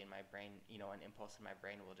physiology and my brain. An impulse in my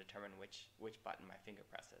brain will determine which button my finger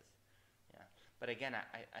presses. Yeah. But again,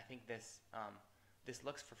 I think this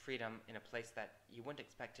looks for freedom in a place that you wouldn't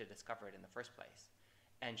expect to discover it in the first place,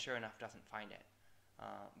 and sure enough doesn't find it.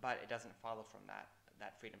 But it doesn't follow from that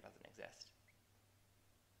freedom doesn't exist.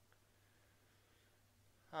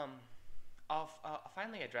 I'll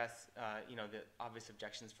finally address the obvious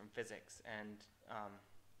objections from physics, and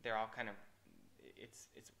they're all kind of it's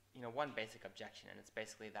one basic objection, and it's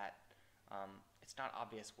basically that it's not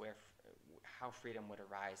obvious how freedom would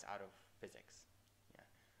arise out of physics. Yeah.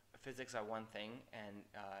 Physics are one thing, and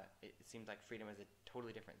it seems like freedom is a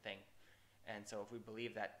totally different thing. And so if we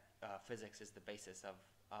believe that physics is the basis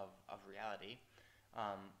of reality,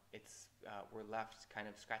 we're left kind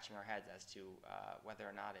of scratching our heads as to whether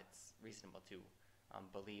or not it's reasonable to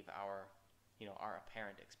believe our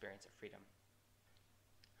apparent experience of freedom.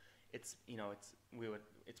 It's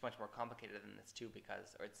much more complicated than this too,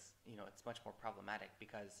 it's much more problematic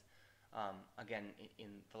because again,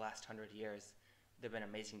 in the last 100 years, there've been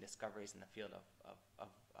amazing discoveries in the field of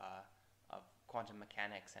quantum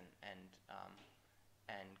mechanics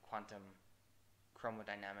and quantum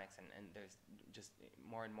chromodynamics, and there's just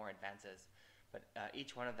more and more advances. But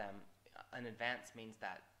each one of them, an advance means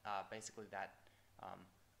that basically that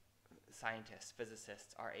scientists,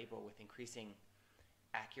 physicists are able with increasing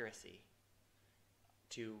accuracy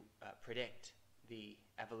to predict the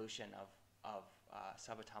evolution of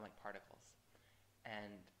subatomic particles.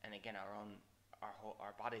 And again,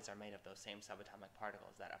 our bodies are made of those same subatomic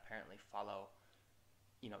particles that apparently follow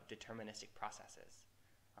deterministic processes.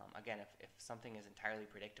 Again, if something is entirely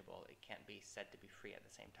predictable, it can't be said to be free at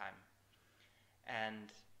the same time.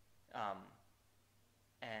 And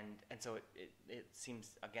so it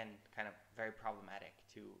seems, again, kind of very problematic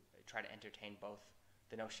to try to entertain both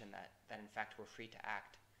the notion that in fact we're free to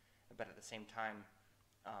act, but at the same time,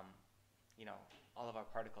 all of our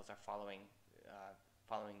particles are following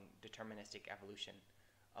deterministic evolution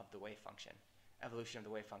of the wave function. Evolution of the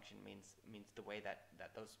wave function means the way that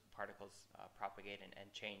those particles propagate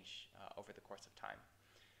and change over the course of time.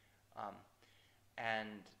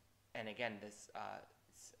 And again, this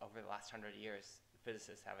over the last 100 years,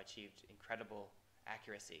 physicists have achieved incredible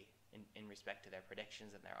accuracy in respect to their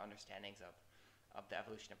predictions and their understandings of the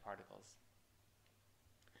evolution of particles.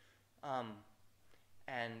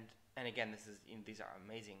 And again, these are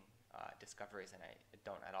amazing discoveries, and I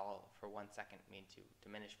don't at all for one second mean to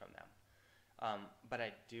diminish from them. But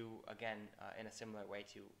I do, again, in a similar way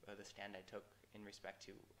to the stand I took in respect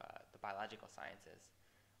to the biological sciences,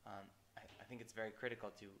 I think it's very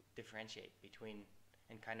critical to differentiate between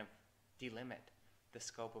and kind of delimit the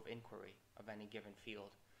scope of inquiry of any given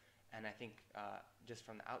field. And I think just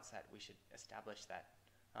from the outset, we should establish that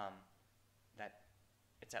that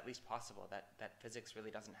it's at least possible that physics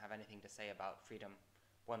really doesn't have anything to say about freedom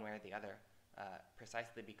one way or the other,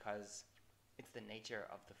 precisely because it's the nature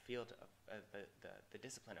of the field of the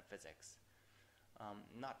discipline of physics,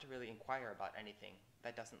 not to really inquire about anything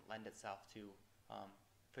that doesn't lend itself to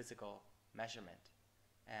physical measurement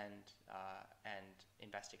and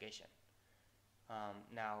investigation.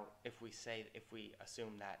 Now, if we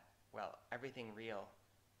assume that, well, everything real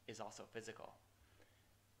is also physical,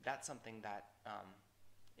 that's something that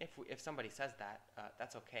if somebody says that,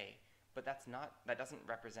 that's okay, but that's not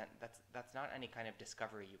any kind of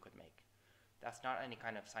discovery you could make. That's not any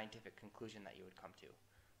kind of scientific conclusion that you would come to.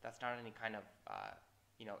 That's not any kind of,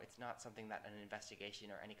 it's not something that an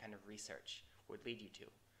investigation or any kind of research would lead you to.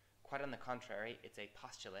 Quite on the contrary, it's a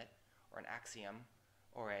postulate or an axiom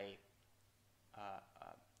or a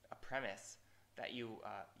premise that you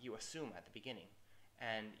assume at the beginning,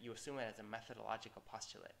 and you assume it as a methodological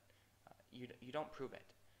postulate. You don't prove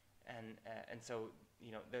it, and so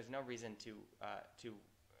there's no reason to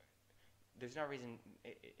there's no reason.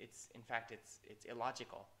 It's in fact it's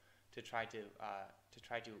illogical to try to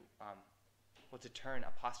well, to turn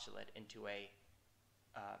a postulate into a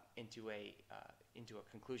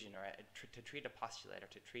conclusion, or to treat a postulate or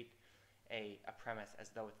to treat a premise as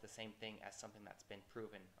though it's the same thing as something that's been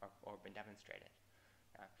proven or been demonstrated.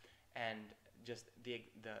 And just the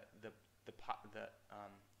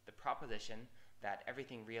proposition that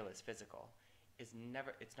everything real is physical is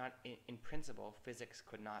never, it's not, in principle, physics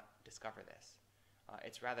could not discover this.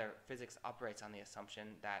 It's rather, physics operates on the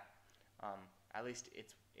assumption that at least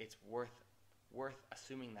it's worth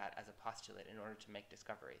assuming that as a postulate in order to make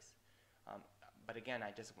discoveries. But again,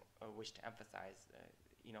 I just wish to emphasize,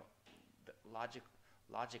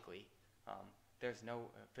 logically, there's no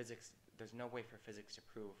way for physics to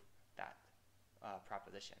prove that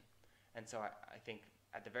proposition. And so I think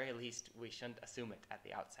at the very least we shouldn't assume it at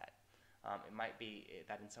the outset. It might be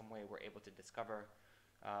that in some way we're able to discover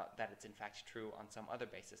that it's in fact true on some other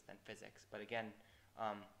basis than physics. But again,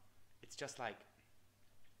 it's just like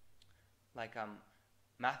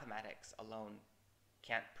mathematics alone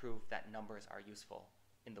can't prove that numbers are useful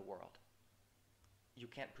in the world. You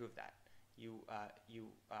can't prove that.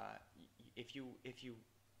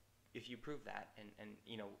 If you prove that, and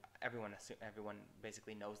everyone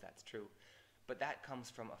basically knows that's true, but that comes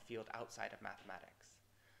from a field outside of mathematics.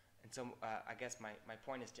 And so I guess my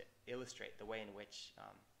point is to illustrate the way in which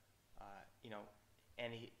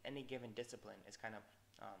any given discipline is kind of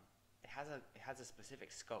it has a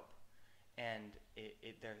specific scope, and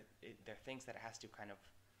there are things that it has to kind of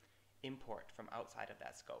import from outside of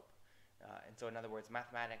that scope. And so in other words,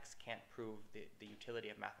 mathematics can't prove the utility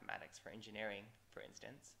of mathematics for engineering, for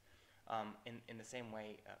instance. In the same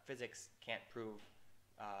way, physics can't prove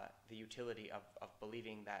the utility of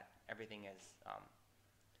believing that everything is,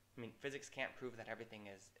 physics can't prove that everything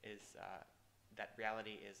is that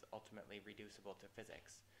reality is ultimately reducible to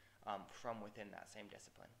physics from within that same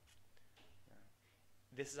discipline.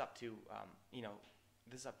 This is up to,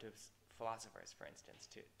 philosophers, for instance,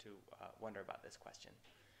 to wonder about this question.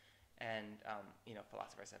 And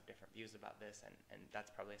philosophers have different views about this, and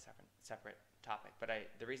that's probably a separate topic. But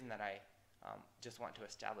the reason that I just want to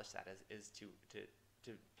establish that is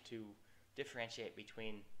to differentiate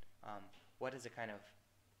between what is a kind of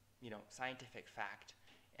scientific fact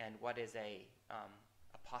and what is a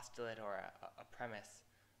postulate or a premise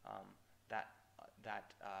that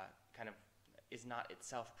kind of is not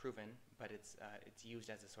itself proven, but it's used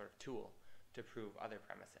as a sort of tool to prove other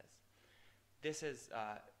premises. This is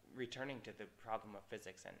returning to the problem of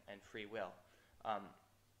physics and free will.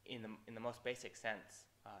 In the most basic sense,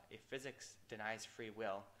 if physics denies free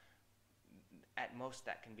will, at most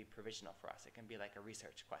that can be provisional for us. It can be like a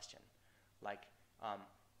research question, like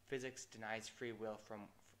physics denies free will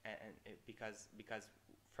because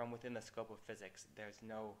from within the scope of physics there's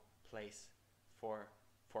no place for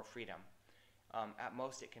freedom. At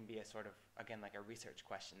most it can be a sort of, again, like a research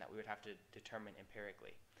question that we would have to determine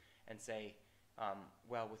empirically and say,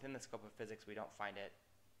 well, within the scope of physics we don't find it.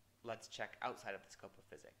 Let's check outside of the scope of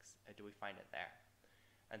physics. Do we find it there?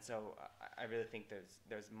 And so I really think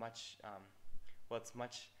there's much, it's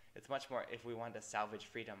much more, if we want to salvage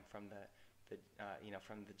freedom from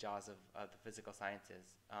from the jaws of the physical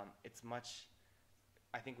sciences,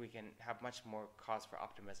 I think we can have much more cause for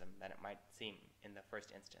optimism than it might seem in the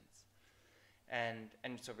first instance. And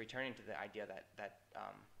so returning to the idea that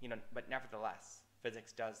but nevertheless,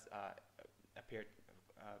 physics does appear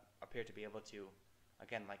to be able to,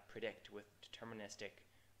 again, like predict with deterministic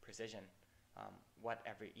precision what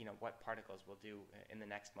particles will do in the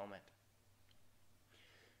next moment.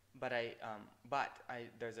 But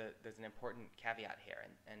there's an important caveat here,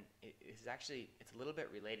 and it's a little bit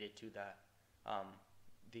related to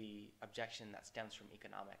the objection that stems from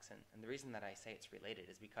economics, and the reason that I say it's related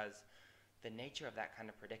is because the nature of that kind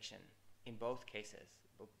of prediction in both cases,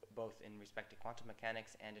 both in respect to quantum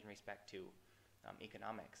mechanics and in respect to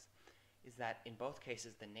economics, is that in both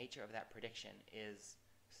cases the nature of that prediction is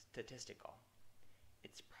statistical.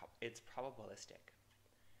 It's probabilistic,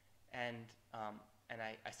 and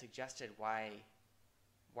I suggested why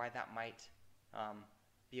that might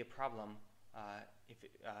be a problem if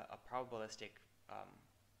a probabilistic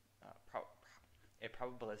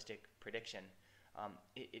prediction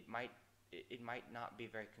it might not be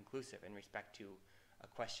very conclusive in respect to a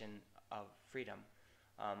question of freedom.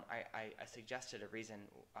 I suggested a reason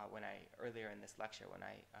earlier in this lecture when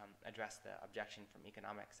I addressed the objection from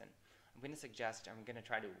economics, and I'm going to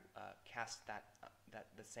try to cast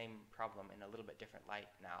the same problem in a little bit different light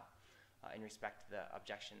now in respect to the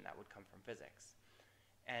objection that would come from physics.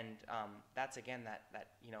 And that's again that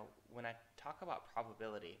when I talk about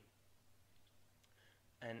probability,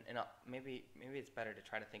 maybe it's better to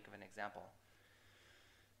try to think of an example.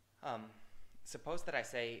 Um, Suppose that I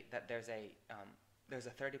say that there's a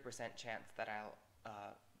 30% chance that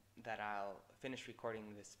I'll finish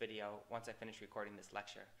recording this video. Once I finish recording this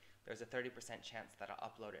lecture, there's a 30% chance that I'll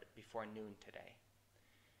upload it before noon today.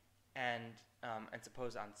 And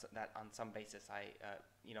suppose that on some basis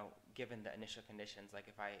given the initial conditions, like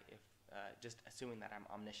if just assuming that I'm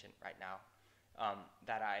omniscient right now,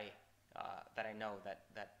 that I know that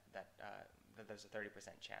there's a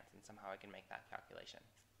 30% chance, and somehow I can make that calculation.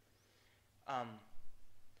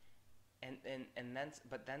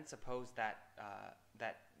 But then suppose that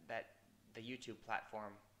the YouTube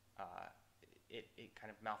platform it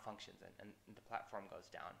kind of malfunctions and the platform goes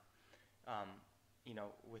down,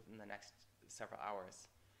 within the next several hours.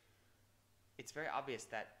 It's very obvious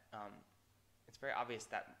that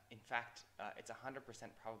in fact it's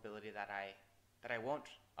 100% probability that I won't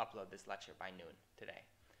upload this lecture by noon today.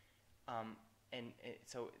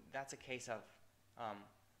 So that's a case of an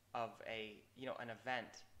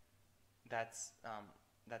event that's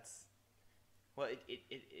well,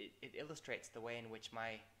 it illustrates the way in which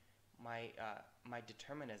my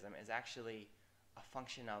determinism is actually a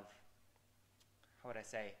function of, how would I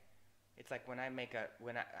say, it's like when I'm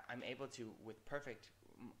able to, with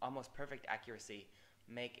almost perfect accuracy,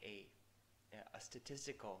 make a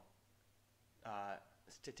statistical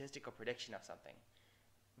prediction of something,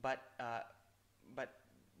 but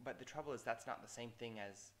the trouble is that's not the same thing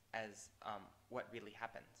as what really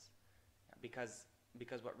happens, because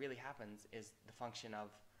what really happens is the function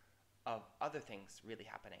of other things really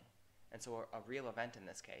happening, and so a real event in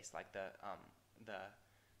this case, like the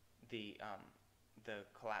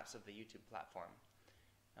collapse of the YouTube platform.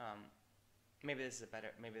 Maybe this is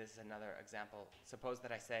another example. Suppose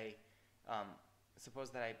that I say,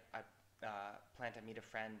 suppose that I plan to meet a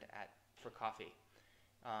friend for coffee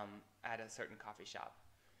at a certain coffee shop,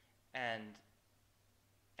 and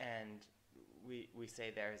we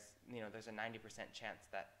say there's a 90% chance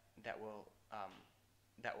that we'll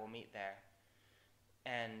meet there,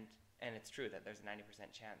 and it's true that there's a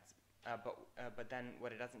 90% chance. But then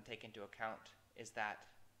what it doesn't take into account is that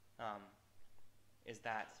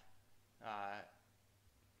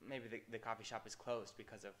maybe the coffee shop is closed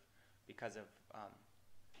because of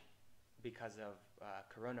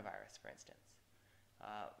coronavirus, for instance.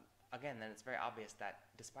 Again, then it's very obvious that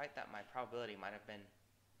despite that my probability might have been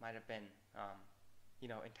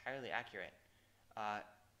entirely accurate,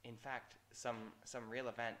 in fact some real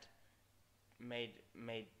event made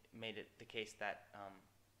it the case that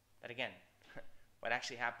again what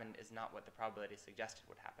actually happened is not what the probability suggested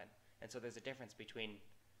would happen. And so there's a difference between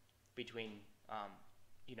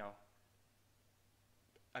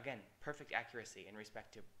again, perfect accuracy in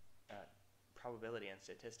respect to probability and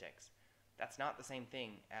statistics. That's not the same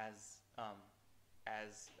thing as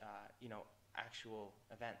actual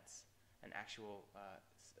events, an actual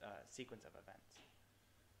sequence of events.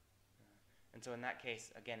 And so in that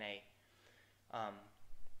case, again, an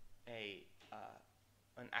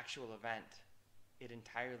actual event, it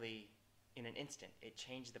entirely, in an instant, it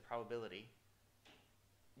changed the probability,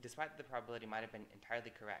 despite the probability might have been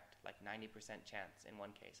entirely correct, like 90% chance in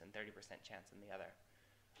one case and 30% chance in the other.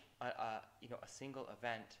 A single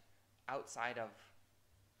event outside of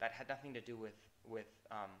that had nothing to do with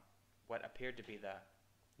what appeared to be the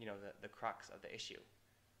crux of the issue.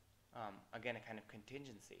 Again, a kind of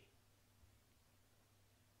contingency.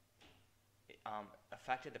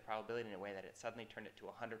 Affected the probability in a way that it suddenly turned it to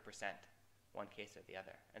 100% one case or the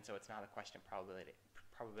other, and so it's not a question of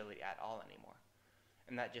probability at all anymore.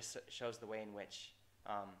 And that just shows the way in which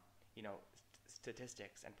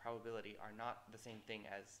statistics and probability are not the same thing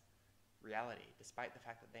as reality, despite the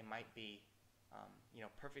fact that they might be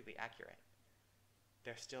perfectly accurate.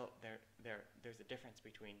 There's a difference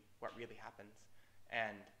between what really happens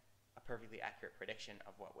and a perfectly accurate prediction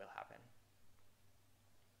of what will happen.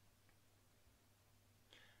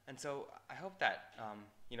 And so I hope that, I'm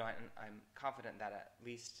confident that at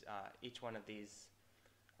least each one of these,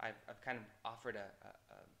 I've kind of offered a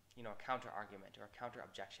counter argument or a counter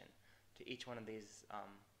objection to each one of these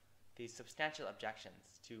substantial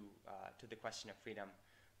objections to the question of freedom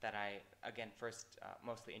that I, again, first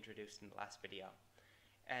mostly introduced in the last video.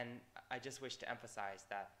 And I just wish to emphasize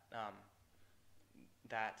that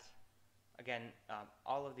again,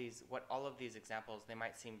 all of these examples, they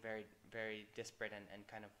might seem very, very disparate and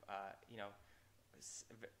kind of,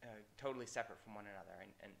 totally separate from one another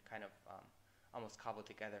and kind of almost cobbled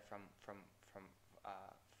together from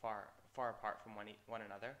far apart from one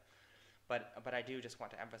another. But I do just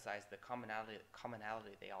want to emphasize the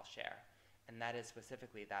commonality they all share, and that is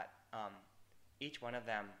specifically that each one of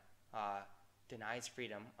them denies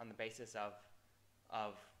freedom on the basis of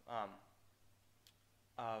um,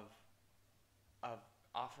 of of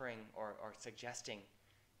offering or suggesting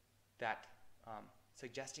that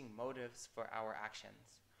suggesting motives for our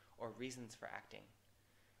actions or reasons for acting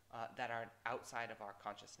that are outside of our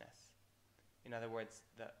consciousness. In other words,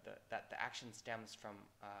 that the action stems from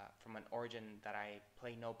an origin that I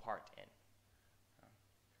play no part in.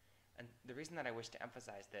 And the reason that I wish to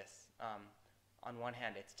emphasize this, on one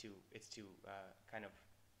hand, it's to kind of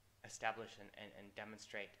establish and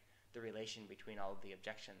demonstrate the relation between all of the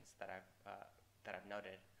objections that I've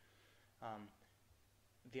noted.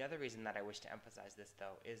 The other reason that I wish to emphasize this,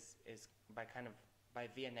 though, is by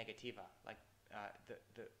via negativa, like the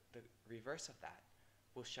reverse of that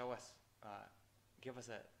will show us, give us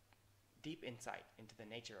a deep insight into the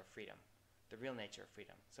nature of freedom, the real nature of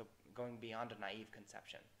freedom. So going beyond a naive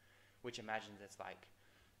conception, which imagines it's like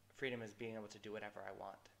freedom is being able to do whatever I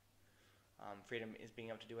want. Freedom is being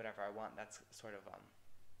able to do whatever I want. That's sort of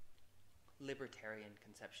libertarian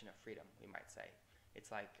conception of freedom, we might say.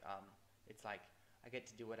 It's like I get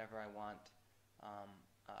to do whatever I want.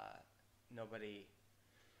 Nobody,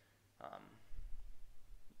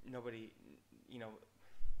 you know,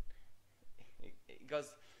 it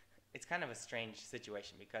goes. It's kind of a strange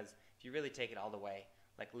situation because if you really take it all the way,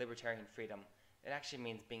 like libertarian freedom, it actually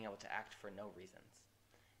means being able to act for no reasons,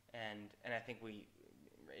 and I think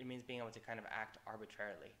it means being able to kind of act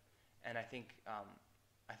arbitrarily, and I think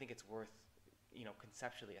it's worth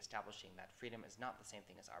conceptually establishing that freedom is not the same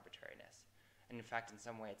thing as arbitrariness. And in fact, in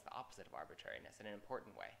some way, it's the opposite of arbitrariness in an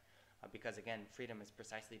important way. Because again, freedom is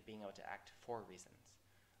precisely being able to act for reasons.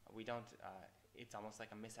 It's almost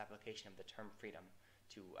like a misapplication of the term freedom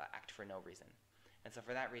to act for no reason. And so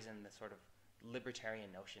for that reason, the sort of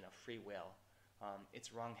libertarian notion of free will,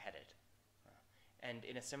 it's wrong-headed. And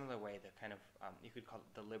in a similar way, the kind of, you could call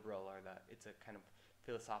it the liberal, or it's a kind of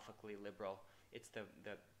philosophically liberal, it's the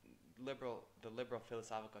liberal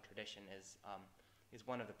philosophical tradition is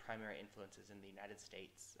one of the primary influences in the United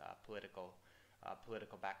States political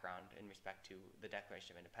background in respect to the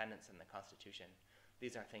Declaration of Independence and the Constitution.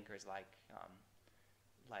 These are thinkers like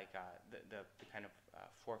the kind of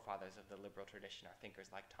forefathers of the liberal tradition are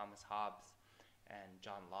thinkers like Thomas Hobbes and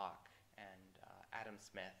John Locke and Adam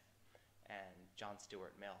Smith and John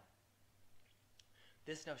Stuart Mill.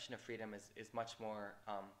 This notion of freedom is much more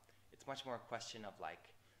it's much more a question of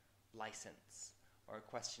like license, or a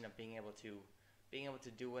question of being able to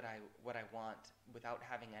do what I want without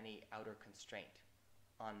having any outer constraint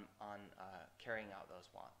on carrying out those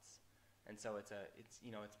wants. And so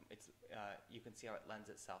you can see how it lends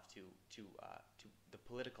itself to the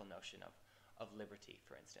political notion of liberty,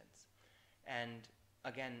 for instance. And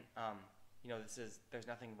again, there's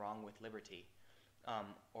nothing wrong with liberty,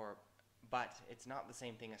 but it's not the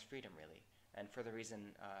same thing as freedom, really. And for the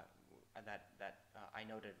reason that I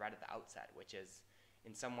noted right at the outset, which is,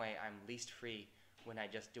 in some way, I'm least free when I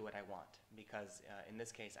just do what I want, because in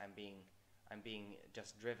this case, I'm being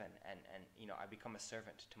just driven, and I become a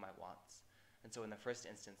servant to my wants. And so in the first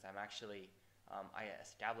instance, I'm actually I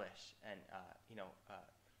establish and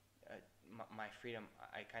my freedom.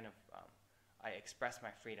 I express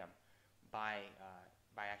my freedom by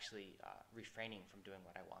actually refraining from doing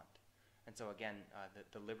what I want. And so again,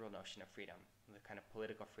 the liberal notion of freedom, the kind of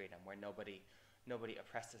political freedom where nobody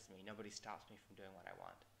oppresses me, nobody stops me from doing what I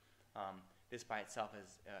want. This by itself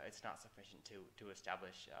it's not sufficient to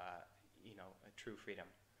establish a true freedom.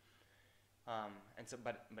 And so,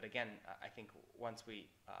 but again, I think once we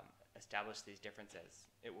establish these differences,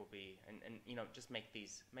 it will be and just make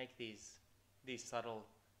these subtle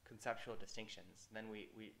conceptual distinctions. Then we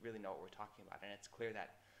really know what we're talking about, and it's clear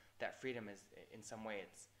that freedom is, in some way,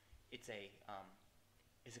 it's a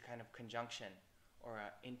kind of conjunction or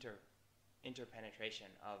a interpenetration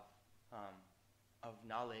of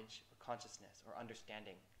knowledge or consciousness or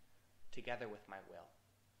understanding together with my will.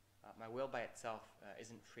 My will by itself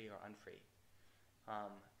isn't free or unfree,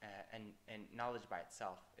 and knowledge by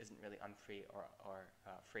itself isn't really unfree or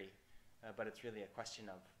free, but it's really a question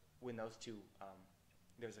of when those two,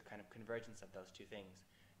 there's a kind of convergence of those two things,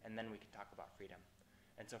 and then we can talk about freedom.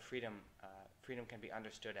 And so freedom can be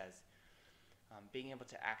understood as being able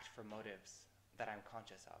to act for motives that I'm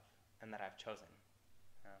conscious of and that I've chosen.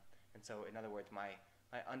 And so, in other words, my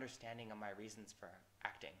understanding of my reasons for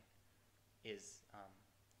acting is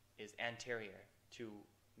anterior to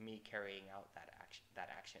me carrying out that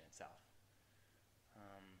action itself.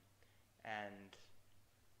 And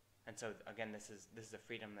so again, this is a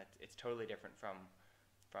freedom that it's totally different from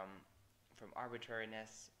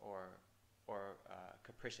arbitrariness or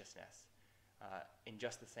capriciousness. in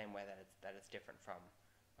just the same way that it's different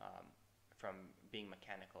from being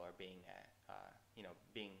mechanical or being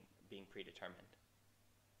being predetermined.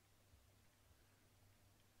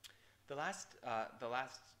 The last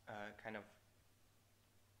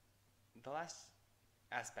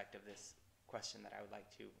aspect of this question that I would like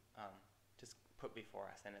to just put before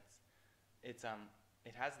us, and it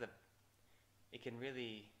can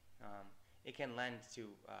really it can lend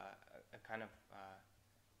to a kind of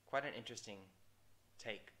quite an interesting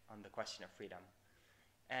take on the question of freedom,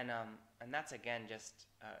 and that's again just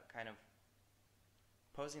kind of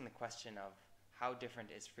posing the question of how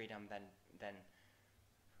different is freedom than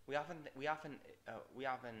we often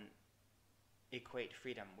equate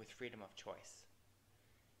freedom with freedom of choice.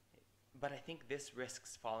 But I think this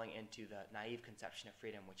risks falling into the naive conception of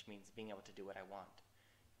freedom, which means being able to do what I want.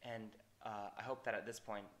 And I hope that at this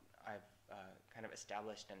point I've kind of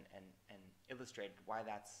established and illustrated why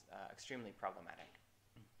that's extremely problematic.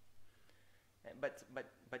 But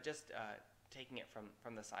just taking it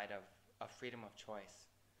from the side of freedom of choice,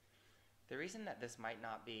 the reason that this might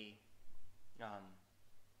not be the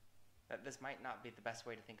best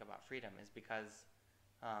way to think about freedom is because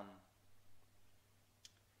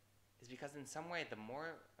in some way the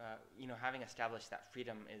more having established that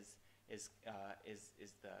freedom is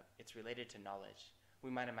it's related to knowledge.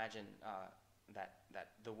 We might imagine that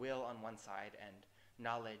the will on one side and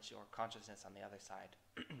knowledge or consciousness on the other side,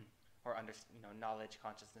 or knowledge,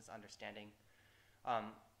 consciousness, understanding.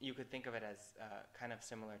 You could think of it as kind of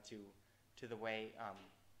similar to the way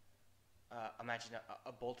imagine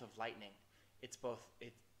a bolt of lightning. It's both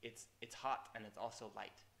it's hot and it's also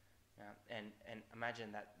light. And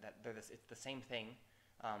imagine that it's the same thing,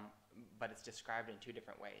 but it's described in two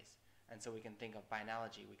different ways. And so we can think of, by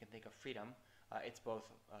analogy, we can think of freedom. It's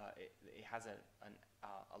both. It has a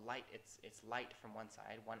light. It's light from one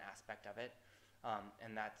side, one aspect of it,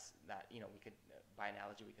 and that's that. We could, by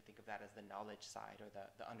analogy, we could think of that as the knowledge side or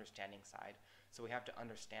the understanding side. So we have to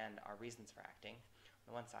understand our reasons for acting on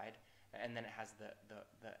the one side, and then it has the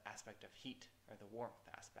aspect of heat or the warmth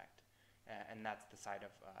aspect. And that's the side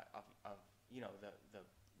of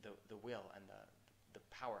the will and the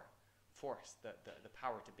power, force, the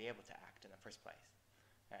power to be able to act in the first place,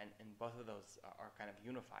 and both of those are kind of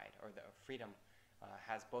unified, or the freedom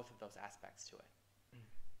has both of those aspects to it.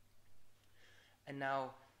 And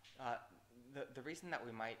now, the reason that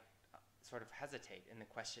we might sort of hesitate in the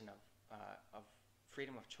question of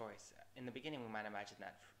freedom of choice, in the beginning we might imagine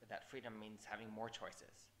that freedom means having more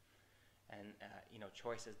choices. And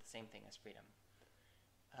choice is the same thing as freedom,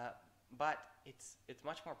 but it's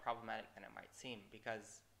much more problematic than it might seem,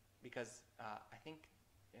 because I think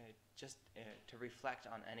just to reflect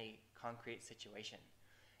on any concrete situation,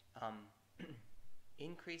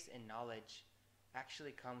 increase in knowledge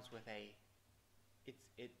actually comes with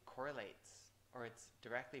it correlates, or it's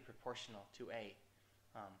directly proportional to a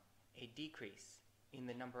decrease in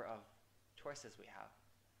the number of choices we have.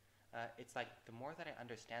 It's like the more that I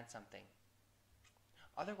understand something,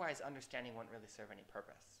 otherwise understanding wouldn't really serve any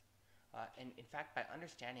purpose. And in fact, by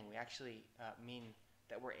understanding, we actually mean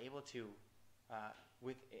that we're able to,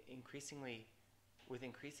 with increasing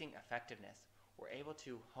effectiveness, we're able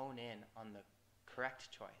to hone in on the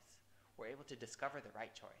correct choice. We're able to discover the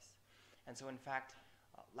right choice. And so in fact,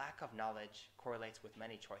 lack of knowledge correlates with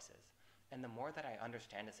many choices. And the more that I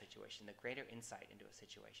understand a situation, the greater insight into a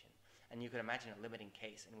situation. And you could imagine a limiting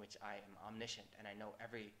case in which I am omniscient and I know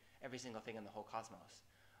every single thing in the whole cosmos.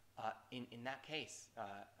 In that case,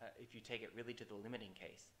 if you take it really to the limiting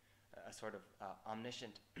case, a sort of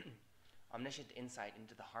omniscient insight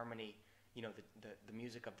into the harmony, the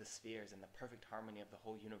music of the spheres and the perfect harmony of the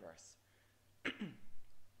whole universe.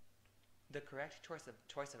 The correct choice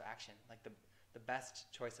of action, like the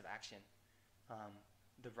best choice of action,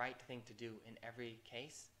 the right thing to do in every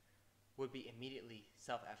case, would be immediately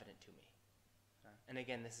self-evident to me. And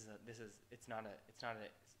again, it's not a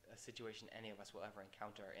situation any of us will ever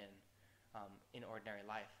encounter in ordinary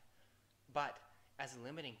life. But as a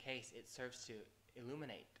limiting case, it serves to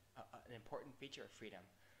illuminate an important feature of freedom,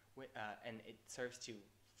 and it serves to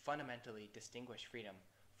fundamentally distinguish freedom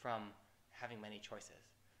from having many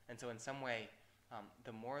choices. And so in some way,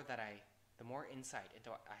 the more insight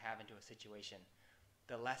I have into a situation,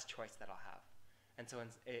 the less choice that I'll have. And so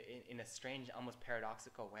in a strange, almost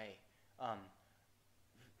paradoxical way,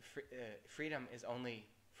 freedom is only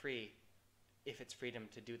free if it's freedom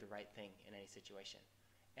to do the right thing in any situation.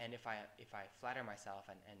 And if I flatter myself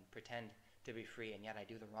and pretend to be free and yet I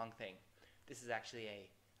do the wrong thing, this is actually a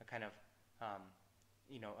kind of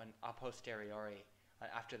an a posteriori,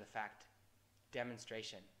 after the fact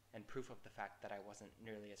demonstration and proof of the fact that I wasn't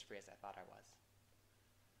nearly as free as I thought I was.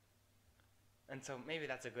 And so maybe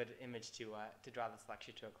that's a good image to draw this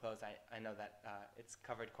lecture to a close. I know that it's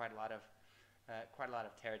covered quite a lot of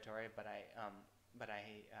territory, but I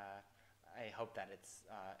hope that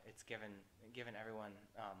it's given everyone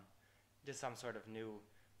just some sort of new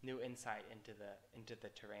insight into the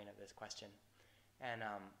terrain of this question, and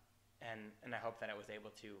I hope that it was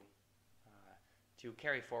able to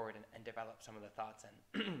carry forward and develop some of the thoughts,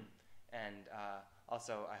 and and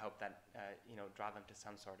also I hope that draw them to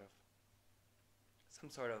some sort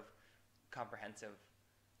of comprehensive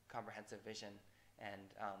vision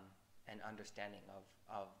and understanding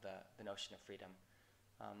of the notion of freedom.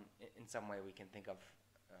 In some way, we can think of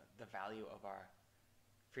the value of our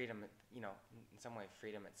freedom. In some way,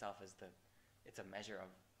 freedom itself it's a measure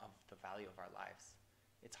of the value of our lives.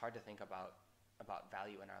 It's hard to think about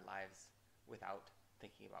value in our lives without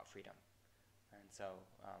thinking about freedom, and so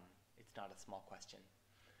it's not a small question.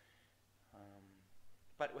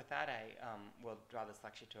 But with that, I will draw this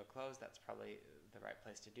lecture to a close. That's probably the right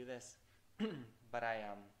place to do this. But I,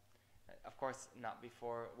 of course, not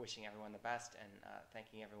before wishing everyone the best and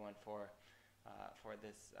thanking everyone for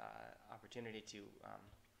this opportunity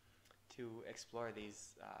to explore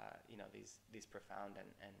these profound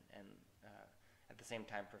and at the same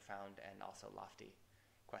time profound and also lofty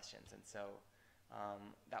questions. And so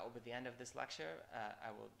that will be the end of this lecture.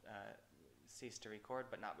 I will cease to record,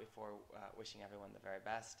 but not before wishing everyone the very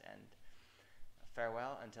best, and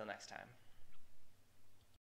farewell until next time.